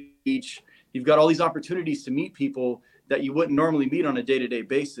Long Beach. You've got all these opportunities to meet people that you wouldn't normally meet on a day-to-day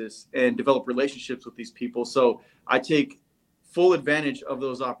basis and develop relationships with these people. So I take full advantage of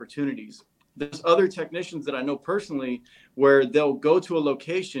those opportunities. There's other technicians that I know personally where they'll go to a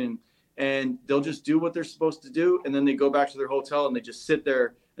location and they'll just do what they're supposed to do, and then they go back to their hotel and they just sit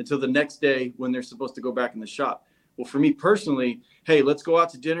there until the next day when they're supposed to go back in the shop. Well, for me personally, hey, let's go out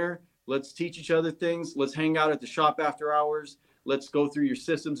to dinner. Let's teach each other things. Let's hang out at the shop after hours. Let's go through your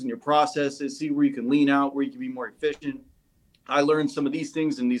systems and your processes, see where you can lean out, where you can be more efficient. I learned some of these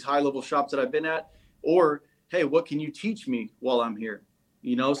things in these high-level shops that I've been at. Or, hey, what can you teach me while I'm here?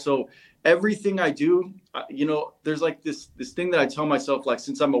 So everything I do, there's like this thing that I tell myself, like,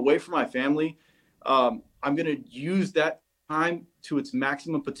 since I'm away from my family, I'm going to use that time to its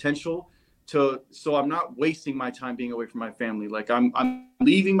maximum potential so I'm not wasting my time being away from my family. Like I'm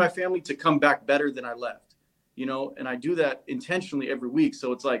leaving my family to come back better than I left, and I do that intentionally every week.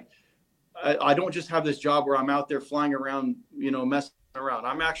 So it's like, I don't just have this job where I'm out there flying around, messing around.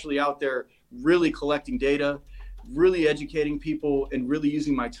 I'm actually out there really collecting data, really educating people, and really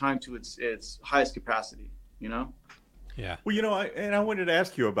using my time to its highest capacity, Yeah. Well, I wanted to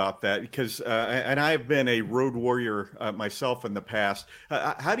ask you about that because, and I've been a road warrior myself in the past.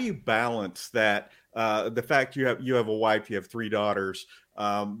 How do you balance that? The fact you have a wife, you have 3 daughters,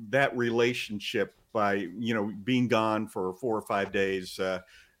 that relationship by, being gone for 4 or 5 days.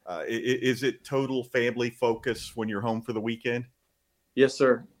 Is it total family focus when you're home for the weekend? Yes,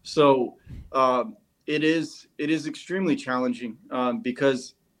 sir. So, it is extremely challenging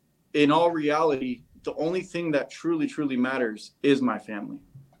because in all reality, the only thing that truly, truly matters is my family.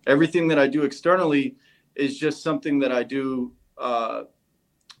 Everything that I do externally is just something that I do.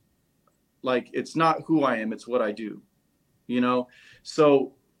 Like, it's not who I am, it's what I do,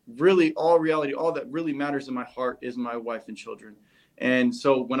 So really, all reality, all that really matters in my heart is my wife and children. And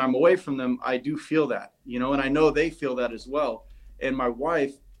so when I'm away from them, I do feel that, and I know they feel that as well. And my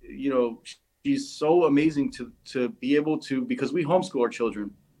wife, she's so amazing to be able to, because we homeschool our children.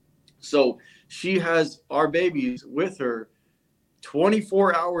 So she has our babies with her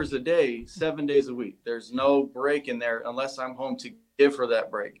 24 hours a day, 7 days a week. There's no break in there unless I'm home to give her that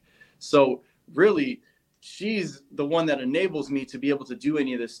break. So really, she's the one that enables me to be able to do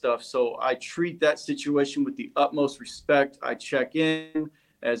any of this stuff. So I treat that situation with the utmost respect. I check in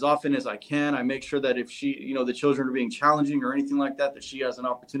as often as I can. I make sure that if she, the children are being challenging or anything like that, that she has an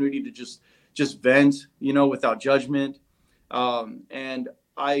opportunity to just vent, without judgment. And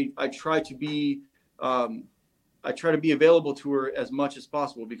I try to be available to her as much as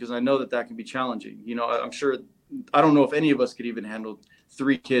possible, because I know that can be challenging. You know, I'm sure, I don't know if any of us could even handle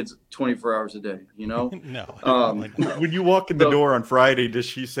 3 kids 24 hours a day, you know? No. When you walk in the door on Friday, does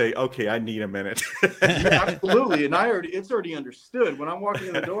she say, okay, I need a minute? Absolutely. And it's already understood. When I'm walking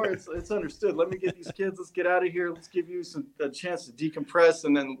in the door, it's understood. Let me get these kids. Let's get out of here. Let's give you a chance to decompress,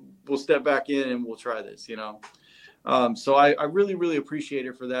 and then we'll step back in and we'll try this, you know? So I really, really appreciate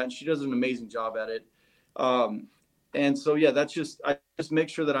her for that. And she does an amazing job at it. And so, yeah, I just make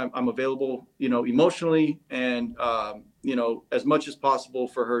sure that I'm available, you know, emotionally, and, you know, as much as possible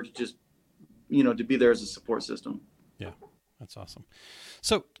for her to just, you know, to be there as a support system. Yeah, that's awesome.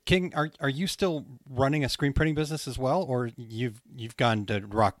 So King, are you still running a screen printing business as well, or you've gone to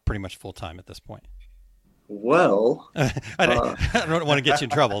rock pretty much full time at this point? Well, I don't want to get you in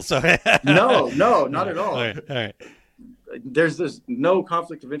trouble. So no, not at all. All right. There's no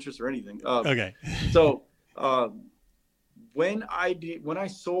conflict of interest or anything. Okay. So, when I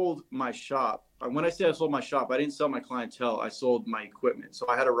sold my shop, when I say I sold my shop, I didn't sell my clientele. I sold my equipment. So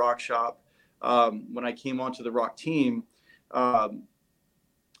I had a rock shop. When I came onto the rock team,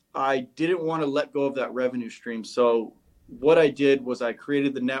 I didn't want to let go of that revenue stream. So what I did was I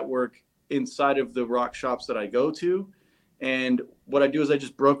created the network inside of the rock shops that I go to. And what I do is I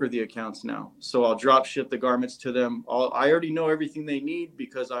just broker the accounts now. So I'll drop ship the garments to them. I already know everything they need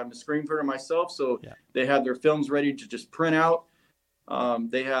because I'm a screen printer myself. So they have their films ready to just print out.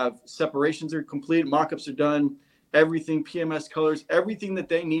 They have separations are complete. Mock-ups are done. Everything, PMS colors, everything that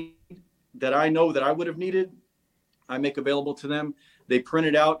they need that I know that I would have needed, I make available to them. They print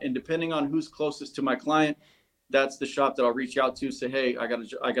it out. And depending on who's closest to my client, that's the shop that I'll reach out to, say, hey, I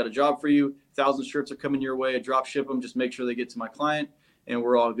got a job for you. 1,000 shirts are coming your way. I drop ship them. Just make sure they get to my client, and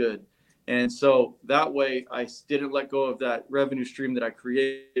we're all good. And so that way I didn't let go of that revenue stream that I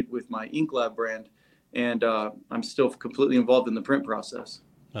created with my InkLab brand. And I'm still completely involved in the print process.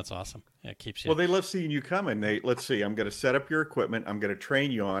 That's awesome. It keeps you. Well, they love seeing you coming. Let's see. I'm going to set up your equipment. I'm going to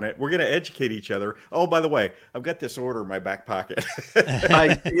train you on it. We're going to educate each other. Oh, by the way, I've got this order in my back pocket.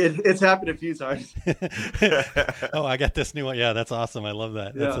 It's happened a few times. Oh, I got this new one. Yeah, that's awesome. I love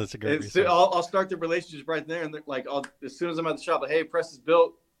that. That's such a great resource. I'll start the relationship right there, and like, as soon as I'm at the shop, like, hey, press is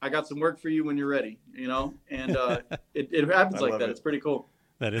built. I got some work for you when you're ready. You know, and it happens like that. It's pretty cool.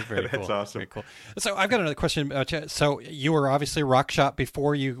 That is very cool. That's awesome. Very cool. So I've got another question about you. So you were obviously Rock Shop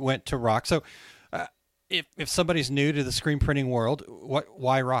before you went to Rock. So if somebody's new to the screen printing world,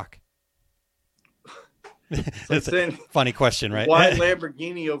 why Rock? It's a funny question, right? Why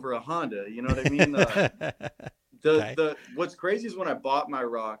Lamborghini over a Honda? You know what I mean? What's crazy is when I bought my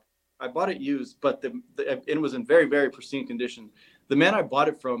Rock, I bought it used, but it was in very, very pristine condition. The man I bought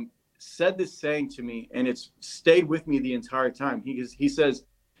it from said this saying to me, and it's stayed with me the entire time. He says,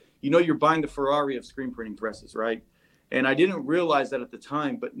 you know, you're buying the Ferrari of screen printing presses, right? And I didn't realize that at the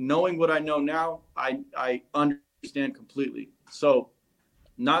time, but knowing what I know now, I understand completely. So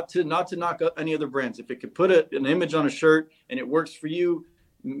not to knock any other brands. If it could put an image on a shirt and it works for you,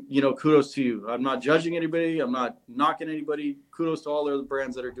 you know, kudos to you. I'm not judging anybody. I'm not knocking anybody. Kudos to all the other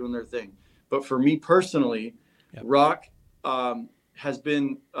brands that are doing their thing. But for me personally, Rock has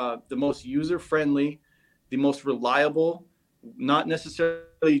been the most user-friendly, the most reliable, not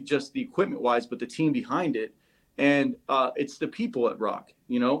necessarily just the equipment-wise, but the team behind it. And it's the people at Rock,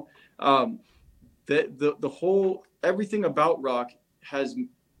 you know. The whole, everything about Rock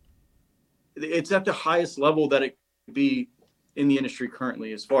it's at the highest level that it could be in the industry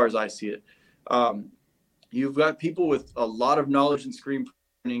currently, as far as I see it. You've got people with a lot of knowledge in screen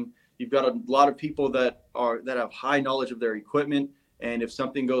printing. You've got a lot of people that have high knowledge of their equipment. And if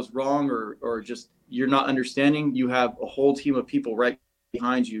something goes wrong or just you're not understanding, you have a whole team of people right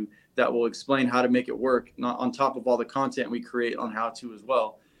behind you that will explain how to make it work, not on top of all the content we create on how to as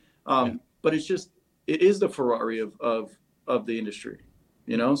well. But it is the Ferrari of the industry,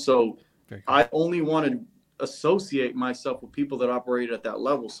 you know? So I only want to associate myself with people that operate at that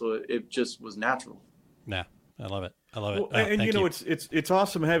level. So it just was natural. Yeah. I love it. I love it. Well, and you know, it's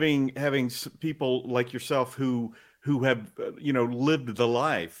awesome having people like yourself who have lived the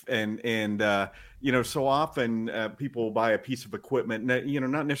life and you know, so often people buy a piece of equipment, you know,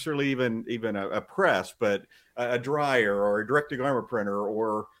 not necessarily even a press, but a dryer or a direct-to-garment printer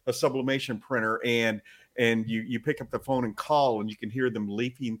or a sublimation printer, and you pick up the phone and call, and you can hear them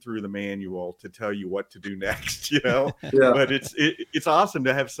leafing through the manual to tell you what to do next, you know. But it's awesome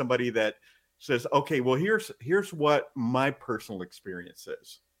to have somebody that says, okay, well, here's what my personal experience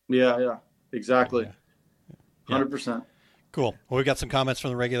is. Yeah, exactly. 100%. Cool. Well, we've got some comments from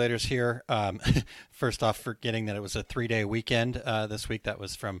the regulators here. First off, forgetting that it was a 3-day weekend this week. That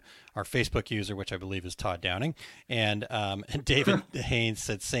was from our Facebook user, which I believe is Todd Downing. And David Haynes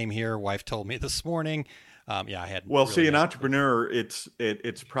said, same here. Wife told me this morning. I had. Well, really see, an entrepreneur, it's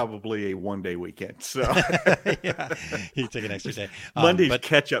probably a 1-day weekend. So yeah, you take an extra day. Monday's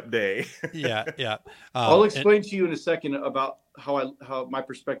catch-up day. yeah. I'll explain to you in a second about how my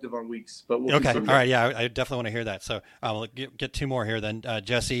perspective on weeks. But we'll okay, all right, yeah, I definitely want to hear that. So we'll get two more here then.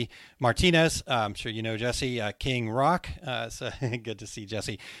 Jesse Martinez, I'm sure you know Jesse. King Rock, so good to see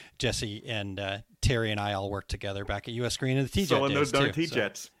Jesse. Jesse and Terry and I all worked together back at US Green and the T-Jet Selling days those darn too.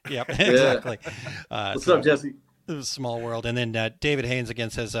 T-Jets. So, yep, exactly. What's up, Jesse? It was a small world. And then David Haynes again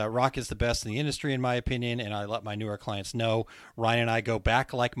says, Rock is the best in the industry, in my opinion, and I let my newer clients know. Ryan and I go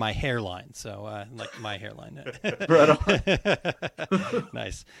back like my hairline. So like my hairline. Right on.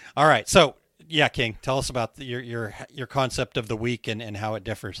 Nice. All right. So, yeah, King, tell us about your concept of the week and how it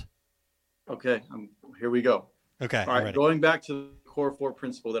differs. Okay. Here we go. Okay. All right. Going back to the core 4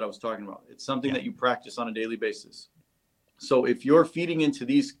 principle that I was talking about. It's something that you practice on a daily basis. So if you're feeding into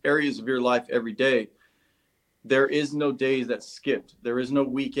these areas of your life every day, there is no days that skipped. There is no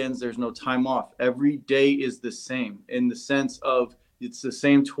weekends. There's no time off. Every day is the same in the sense of it's the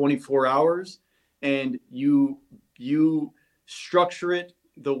same 24 hours, and you structure it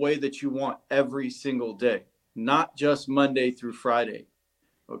the way that you want every single day, not just Monday through Friday.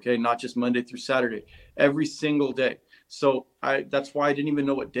 Okay. Not just Monday through Saturday, every single day. So that's why I didn't even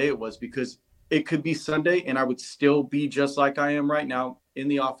know what day it was, because it could be Sunday and I would still be just like I am right now in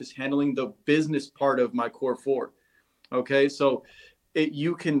the office handling the business part of my core 4. Okay. So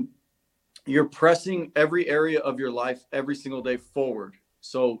you're pressing every area of your life every single day forward.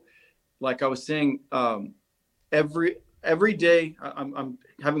 So like I was saying, every day I'm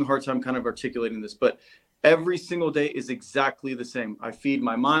having a hard time kind of articulating this, but every single day is exactly the same. I feed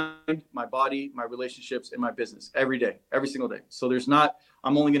my mind, my body, my relationships, and my business every day, every single day. So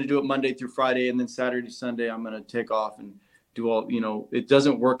I'm only going to do it Monday through Friday, and then Saturday, Sunday, I'm going to take off and do all, it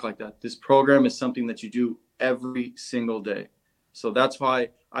doesn't work like that. This program is something that you do every single day. So that's why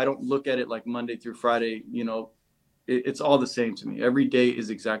I don't look at it like Monday through Friday. It's all the same to me. Every day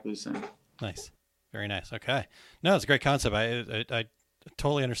is exactly the same. Nice. Very nice. Okay. No, it's a great concept. I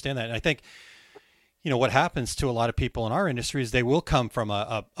totally understand that. And I think, what happens to a lot of people in our industry is they will come from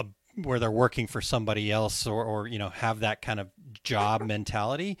a where they're working for somebody else or have that kind of job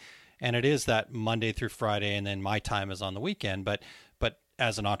mentality. And it is that Monday through Friday, and then my time is on the weekend. But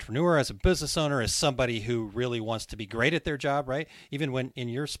as an entrepreneur, as a business owner, as somebody who really wants to be great at their job, right? Even when in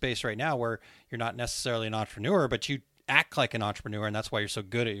your space right now where you're not necessarily an entrepreneur, but you act like an entrepreneur, and that's why you're so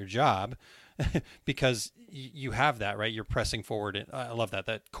good at your job, because you have that, right? You're pressing forward. I love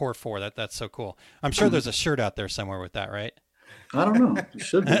that core 4. That's so cool. I'm sure there's a shirt out there somewhere with that, right? I don't know. It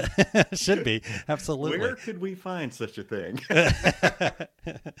should be. Should be. Absolutely. Where could we find such a thing?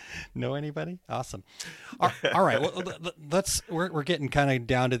 Know anybody? Awesome. All right. Well, we're getting kind of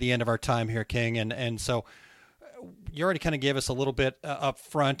down to the end of our time here, King. And so you already kind of gave us a little bit up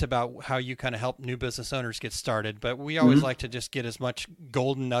front about how you kind of help new business owners get started, but we always like to just get as much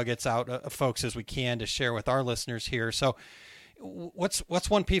golden nuggets out of folks as we can to share with our listeners here. So what's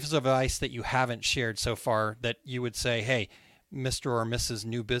one piece of advice that you haven't shared so far that you would say, hey, Mr. or Mrs.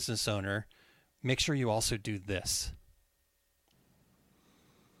 New Business Owner, make sure you also do this?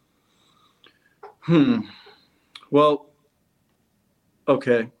 Well,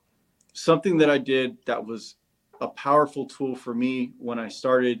 okay. Something that I did that was a powerful tool for me when I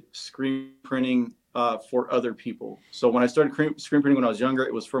started screen printing for other people. So when I started screen printing when I was younger,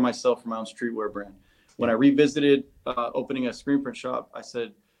 it was for myself, for my own streetwear brand. When I revisited opening a screen print shop, I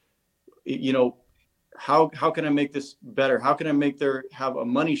said, how can I make this better? How can I have a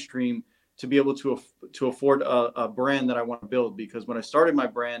money stream to be able to afford a brand that I want to build? Because when I started my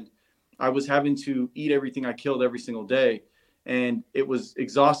brand, I was having to eat everything I killed every single day. And it was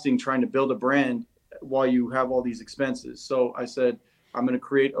exhausting trying to build a brand while you have all these expenses. So I said, I'm going to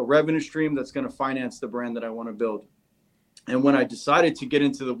create a revenue stream that's going to finance the brand that I want to build. And when I decided to get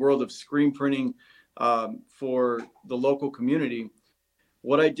into the world of screen printing for the local community,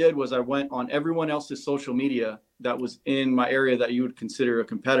 what I did was I went on everyone else's social media that was in my area that you would consider a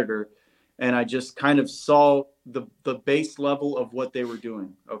competitor. And I just kind of saw the base level of what they were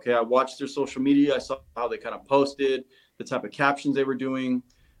doing. Okay. I watched their social media. I saw how they kind of posted, the type of captions they were doing,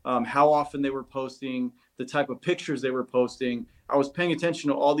 how often they were posting, the type of pictures they were posting. I was paying attention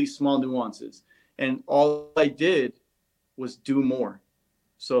to all these small nuances, and all I did was do more.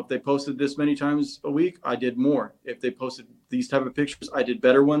 So if they posted this many times a week, I did more. If they posted these type of pictures, I did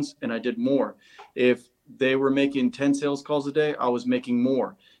better ones and I did more. If they were making 10 sales calls a day, I was making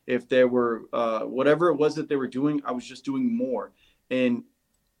more. If there were whatever it was that they were doing, I was just doing more. And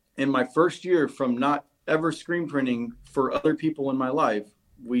in my first year, from not ever screen printing for other people in my life,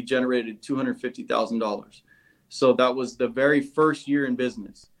 we generated $250,000. So that was the very first year in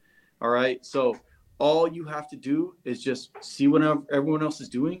business. All right. So all you have to do is just see what everyone else is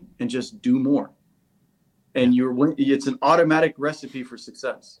doing and just do more. And it's an automatic recipe for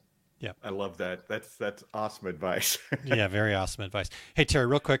success. Yeah, I love that. That's awesome advice. Yeah, very awesome advice. Hey, Terry,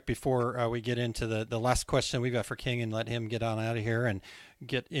 real quick before we get into the last question we've got for King and let him get on out of here and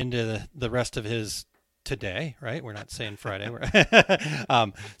get into the rest of his today, right? We're not saying Friday.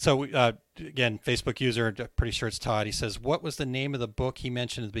 So again, Facebook user, pretty sure it's Todd. He says, what was the name of the book he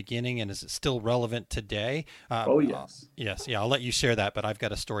mentioned at the beginning, and is it still relevant today? Yes. Yes. Yeah, I'll let you share that, but I've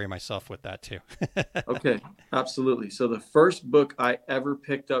got a story myself with that too. Okay, absolutely. So the first book I ever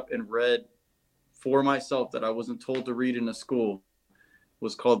picked up and read for myself that I wasn't told to read in a school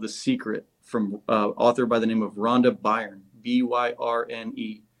was called The Secret, from author by the name of Rhonda Byrne,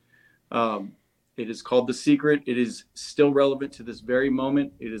 Byrne. It is called The Secret. It is still relevant to this very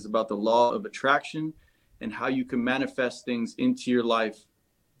moment. It is about the law of attraction and how you can manifest things into your life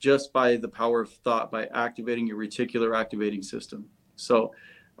just by the power of thought, by activating your reticular activating system. So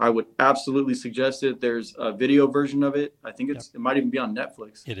I would absolutely suggest it. There's a video version of it. I think it might even be on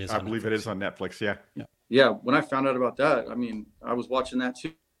Netflix. It is. I believe it is on Netflix. Yeah. Yeah. When I found out about that, I mean, I was watching that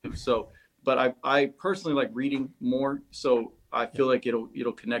too. So, but I personally like reading more. So I feel like it'll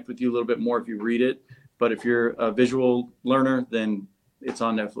connect with you a little bit more if you read it. But if you're a visual learner, then it's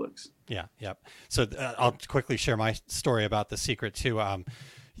on Netflix. Yeah. Yep. So I'll quickly share my story about The Secret too.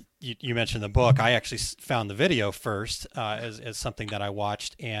 You mentioned the book. I actually found the video first as something that I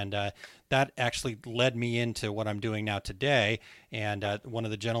watched, and that actually led me into what I'm doing now today. And one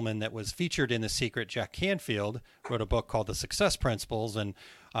of the gentlemen that was featured in The Secret, Jack Canfield, wrote a book called The Success Principles, and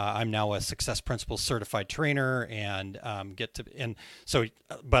I'm now a Success Principles certified trainer, and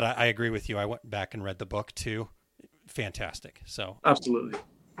but I agree with you. I went back and read the book too. Fantastic. So absolutely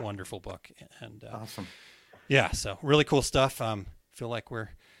wonderful book, and awesome. Yeah, so really cool stuff. Feel like we're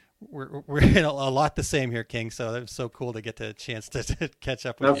in a lot the same here, King. So it's so cool to get the chance to catch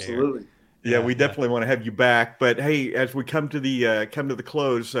up with you. Absolutely. Yeah, we definitely want to have you back. But hey, as we come to the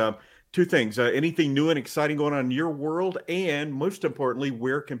close, two things: anything new and exciting going on in your world, and most importantly,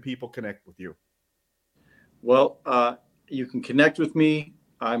 where can people connect with you? Well, you can connect with me.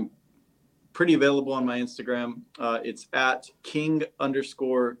 I'm pretty available on my Instagram. It's at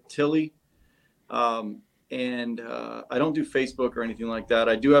king_Tilly. And I don't do Facebook or anything like that.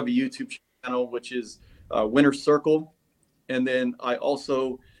 I do have a YouTube channel, which is Winner Circle. And then I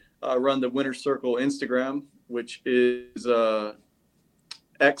also run the Winner Circle Instagram, which is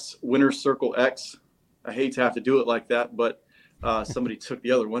X Winner Circle X. I hate to have to do it like that, but somebody took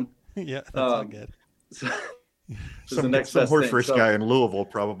the other one. Yeah, that's all good. So, some horse race guy in Louisville,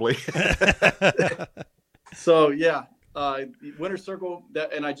 probably. So, yeah. Winner Circle,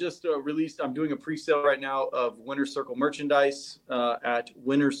 and I just released, I'm doing a pre-sale right now of Winner Circle merchandise at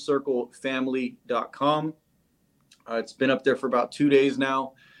winnercirclefamily.com. It's been up there for about 2 days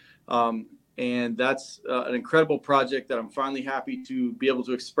now. And that's an incredible project that I'm finally happy to be able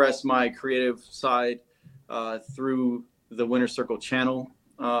to express my creative side through the Winner Circle channel.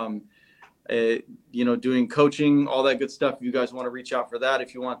 Doing coaching, all that good stuff. If you guys want to reach out for that,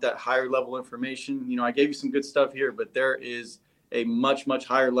 if you want that higher level information, I gave you some good stuff here, but there is a much, much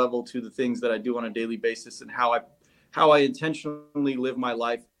higher level to the things that I do on a daily basis and how I intentionally live my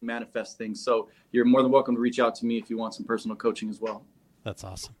life, manifest things. So you're more than welcome to reach out to me if you want some personal coaching as well. That's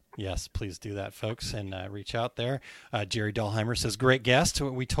awesome. Yes, please do that, folks, and reach out there. Jerry Dahlheimer says, great guest.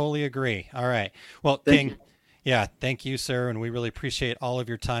 We totally agree. All right. Well, King. Thank you. Yeah, thank you, sir, and we really appreciate all of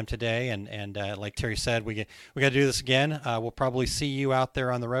your time today. And like Terry said, we got to do this again. We'll probably see you out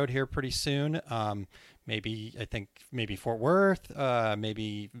there on the road here pretty soon. Maybe Fort Worth,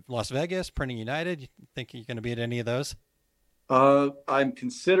 maybe Las Vegas, Printing United. You think you're going to be at any of those? I'm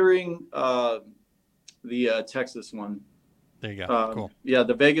considering the Texas one. There you go. Cool. Yeah,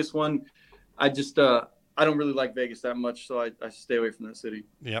 the Vegas one. I just I don't really like Vegas that much, so I stay away from that city.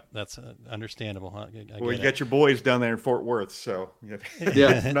 Yep, that's understandable. Huh? Well, you got your boys down there in Fort Worth, so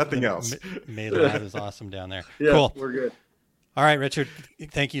yeah, nothing else. That is awesome down there. Yeah, cool. We're good. All right, Richard,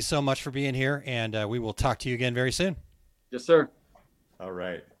 thank you so much for being here, and we will talk to you again very soon. Yes, sir. All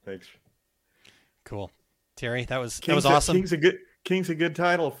right, thanks. Cool, Terry. That was awesome. King's a good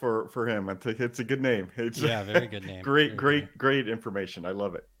title for him. I think it's a good name. It's very good name. Great information. I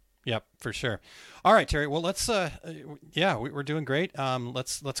love it. Yep, for sure. All right, Terry. Well, let's we're doing great.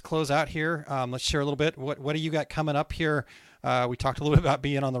 Let's close out here. Let's share a little bit. What do you got coming up here? We talked a little bit about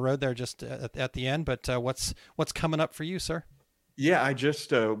being on the road there just at the end, but what's coming up for you, sir? Yeah, I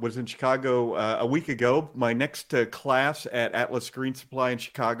just was in Chicago a week ago. My next class at Atlas Screen Supply in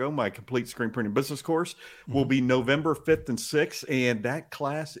Chicago, my complete screen printing business course, will be November 5th and 6th, and that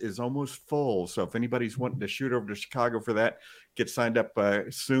class is almost full. So if anybody's wanting to shoot over to Chicago for that, get signed up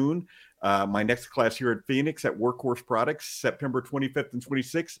soon. My next class here at Phoenix at Workhorse Products, September 25th and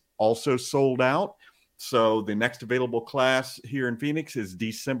 26th, also sold out. So the next available class here in Phoenix is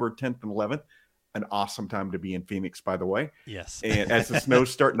December 10th and 11th. An awesome time to be in Phoenix, by the way. Yes. And as the snow's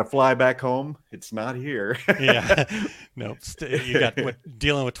starting to fly back home, it's not here. Yeah. Nope. You got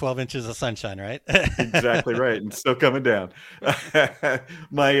dealing with 12 inches of sunshine, right? Exactly right. And still coming down.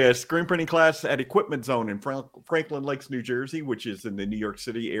 My screen printing class at Equipment Zone in Franklin Lakes, New Jersey, which is in the New York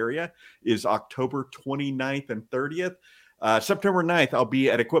City area, is October 29th and 30th. September 9th, I'll be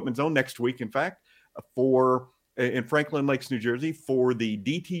at Equipment Zone next week, in fact, in Franklin Lakes, New Jersey, for the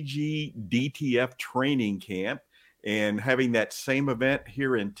DTG DTF training camp, and having that same event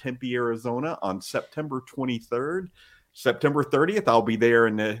here in Tempe, Arizona on September 23rd. September 30th, I'll be there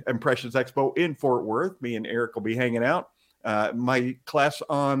in the Impressions Expo in Fort Worth. Me and Eric will be hanging out. My class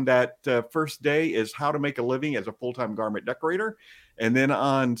on that first day is how to make a living as a full-time garment decorator. And then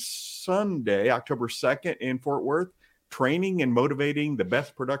on Sunday, October 2nd in Fort Worth, training and motivating the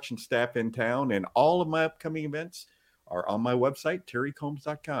best production staff in town. And all of my upcoming events are on my website,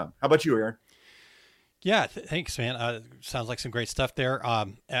 terrycombs.com. How about you, Aaron? Yeah, thanks, man. Sounds like some great stuff there.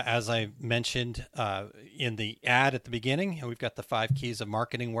 As I mentioned in the ad at the beginning, we've got the 5 Keys of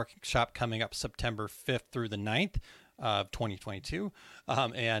Marketing workshop coming up September 5th through the 9th of 2022.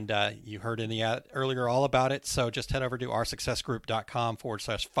 And you heard in the ad earlier all about it. So just head over to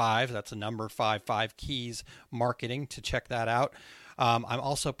oursuccessgroup.com/5. That's a number 5 Keys Marketing to check that out. I'm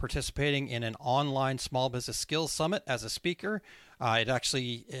also participating in an online small business skills summit as a speaker. It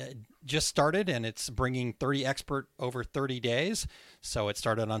actually just started, and it's bringing 30 expert over 30 days. So it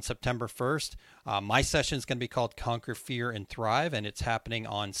started on September 1st. My session is going to be called Conquer Fear and Thrive, and it's happening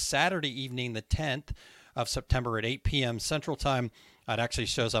on Saturday evening, the 10th of September at 8 p.m. Central Time. It actually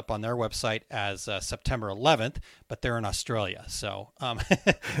shows up on their website as September 11th, but they're in Australia. So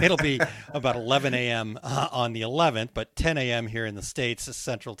it'll be about 11 a.m. On the 11th, but 10 a.m. here in the States is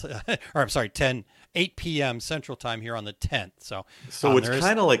 8 p.m. Central Time here on the 10th. So it's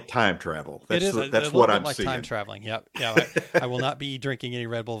kind of like time travel. That's what I'm like seeing. Time traveling. Yep. Yeah. I will not be drinking any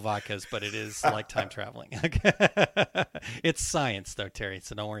Red Bull vodkas, but it is like time traveling. It's science though, Terry.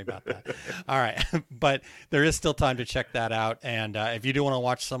 So don't worry about that. All right. But there is still time to check that out. And if you do want to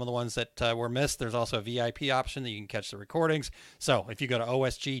watch some of the ones that were missed, there's also a VIP option that you can catch the recordings. So if you go to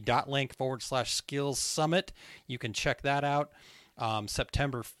osg.link/skills summit, you can check that out.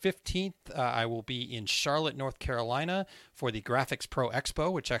 September 15th, I will be in Charlotte, North Carolina for the Graphics Pro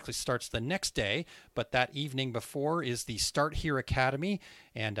Expo, which actually starts the next day. But that evening before is the Start Here Academy.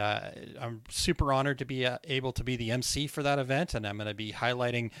 And I'm super honored to be able to be the MC for that event. And I'm going to be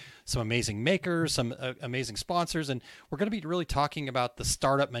highlighting some amazing makers, some amazing sponsors. And we're going to be really talking about the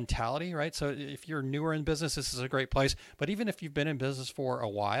startup mentality, right? So if you're newer in business, this is a great place. But even if you've been in business for a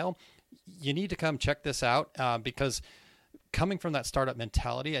while, you need to come check this out because coming from that startup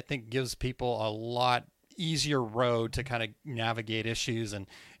mentality, I think gives people a lot easier road to kind of navigate issues and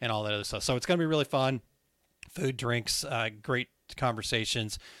all that other stuff. So it's going to be really fun. Food, drinks, great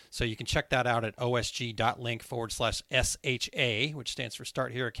conversations. So you can check that out at osg.link/SHA, which stands for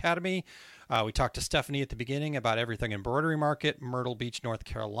Start Here Academy. We talked to Stephanie at the beginning about Everything Embroidery Market, Myrtle Beach, North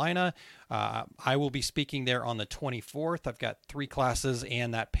Carolina. I will be speaking there on the 24th. I've got 3 classes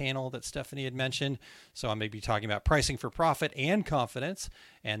and that panel that Stephanie had mentioned. So I'm going to be talking about pricing for profit and confidence.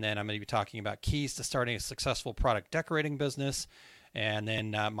 And then I'm going to be talking about keys to starting a successful product decorating business. And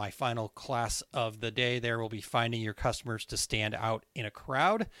then my final class of the day there will be finding your customers to stand out in a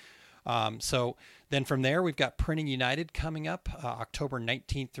crowd. So then from there, we've got Printing United coming up October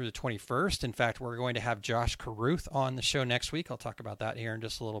 19th through the 21st. In fact, we're going to have Josh Carruth on the show next week. I'll talk about that here in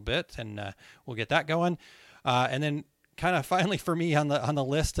just a little bit, and we'll get that going. And then kind of finally for me on the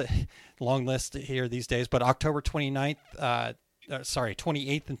list, long list here these days, but October 28th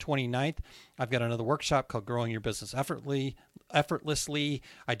and 29th, I've got another workshop called Growing Your Business Effortlessly.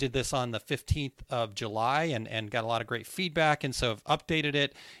 I did this on the 15th of July and got a lot of great feedback. And so I've updated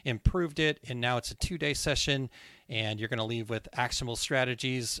it, improved it, and now it's a 2-day session. And you're going to leave with actionable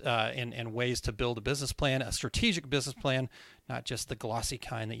strategies and ways to build a business plan, a strategic business plan, not just the glossy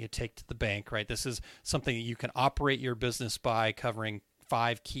kind that you take to the bank, right? This is something that you can operate your business by, covering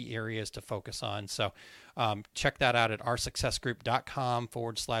 5 key areas to focus on. So check that out at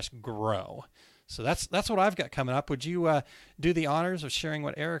oursuccessgroup.com/grow. So that's what I've got coming up. Would you do the honors of sharing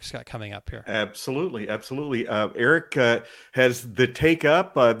what Eric's got coming up here? Absolutely. Eric has the take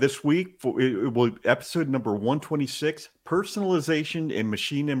up this week for episode number 126, Personalization in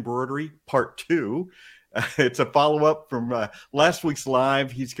Machine Embroidery, Part 2. It's a follow-up from last week's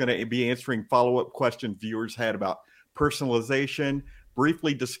live. He's going to be answering follow-up questions viewers had about personalization,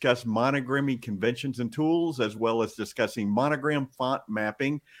 briefly discuss monogramming conventions and tools, as well as discussing monogram font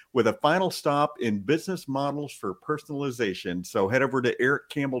mapping with a final stop in business models for personalization. So head over to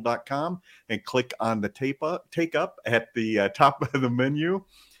ericcampbell.com and click on the take up at the top of the menu.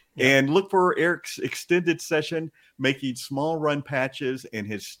 And look for Eric's extended session, making small run patches, and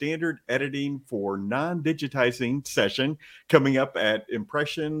his standard editing for non-digitizing session coming up at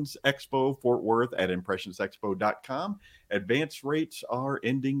Impressions Expo Fort Worth at impressionsexpo.com. Advance rates are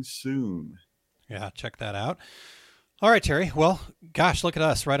ending soon. Yeah, check that out. All right, Terry. Well, gosh, look at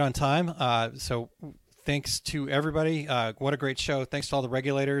us, right on time. So thanks to everybody. What a great show. Thanks to all the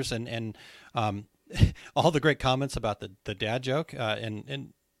regulators and all the great comments about the dad joke.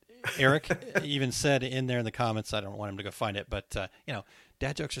 And Eric even said in there in the comments, I don't want him to go find it, but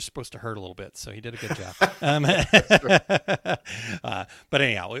dad jokes are supposed to hurt a little bit, so he did a good job. But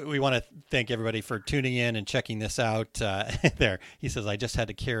anyhow, we want to thank everybody for tuning in and checking this out. There, he says, I just had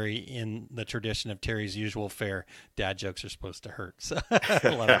to carry in the tradition of Terry's usual fare. Dad jokes are supposed to hurt. So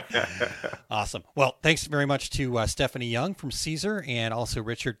love it. Awesome. Well, thanks very much to Stephanie Young from Caesar and also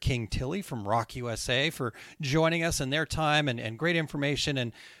Richard King Tilley from Rock USA for joining us in their time and great information.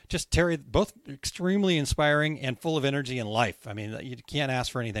 And just Terry, both extremely inspiring and full of energy and life. I mean, you can't ask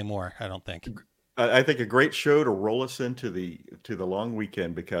for anything more, I don't think. I think a great show to roll us into the long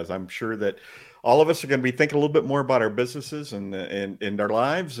weekend, because I'm sure that all of us are going to be thinking a little bit more about our businesses and our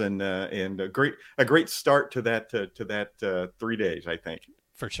lives, and a great start to that 3 days, I think.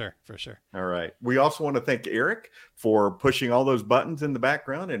 For sure. All right. We also want to thank Eric for pushing all those buttons in the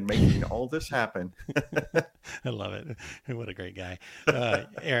background and making all this happen. I love it. What a great guy.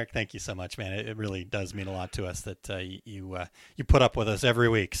 Eric, thank you so much, man. It really does mean a lot to us that you put up with us every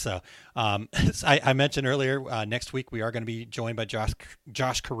week. So I mentioned earlier, next week we are going to be joined by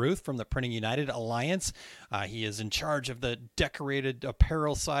Josh Carruth from the Printing United Alliance. He is in charge of the decorated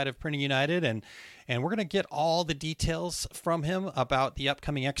apparel side of Printing United, and we're going to get all the details from him about the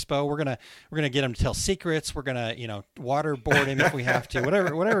upcoming expo. We're going to get him to tell secrets. We're going to, waterboard him if we have to,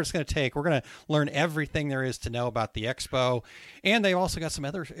 whatever it's going to take. We're going to learn everything there is to know about the expo. And they've also got some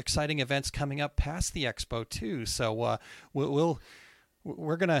other exciting events coming up past the expo too. So we're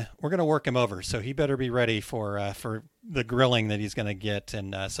gonna work him over. So he better be ready for the grilling that he's going to get.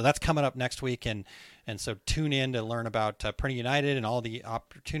 And so that's coming up next week. And so tune in to learn about Printing United and all the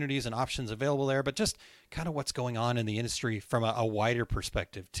opportunities and options available there, but just kind of what's going on in the industry from a wider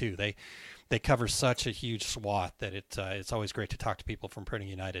perspective too. They cover such a huge swath that it's always great to talk to people from Printing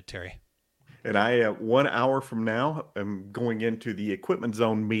United, Terry. And I, 1 hour from now, am going into the Equipment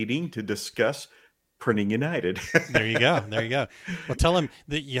Zone meeting to discuss Printing United. There you go. Well, tell him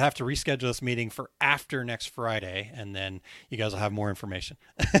that you have to reschedule this meeting for after next Friday, and then you guys will have more information.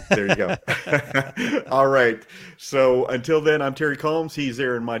 There you go. All right. So until then, I'm Terry Combs. He's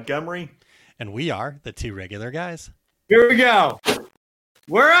Aaron Montgomery. And we are the Two Regular Guys. Here we go.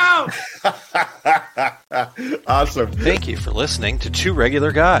 We're out. Awesome. Thank you for listening to Two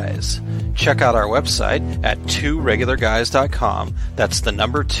Regular Guys. Check out our website at tworegularguys.com. That's the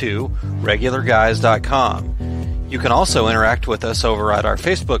number 2, regularguys.com. You can also interact with us over at our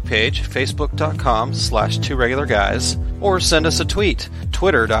Facebook page, facebook.com/tworegularguys, or send us a tweet,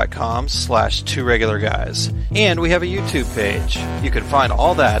 twitter.com/tworegularguys. And we have a YouTube page. You can find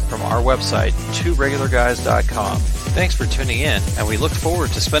all that from our website, tworegularguys.com. Thanks for tuning in, and we look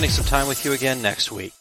forward to spending some time with you again next week.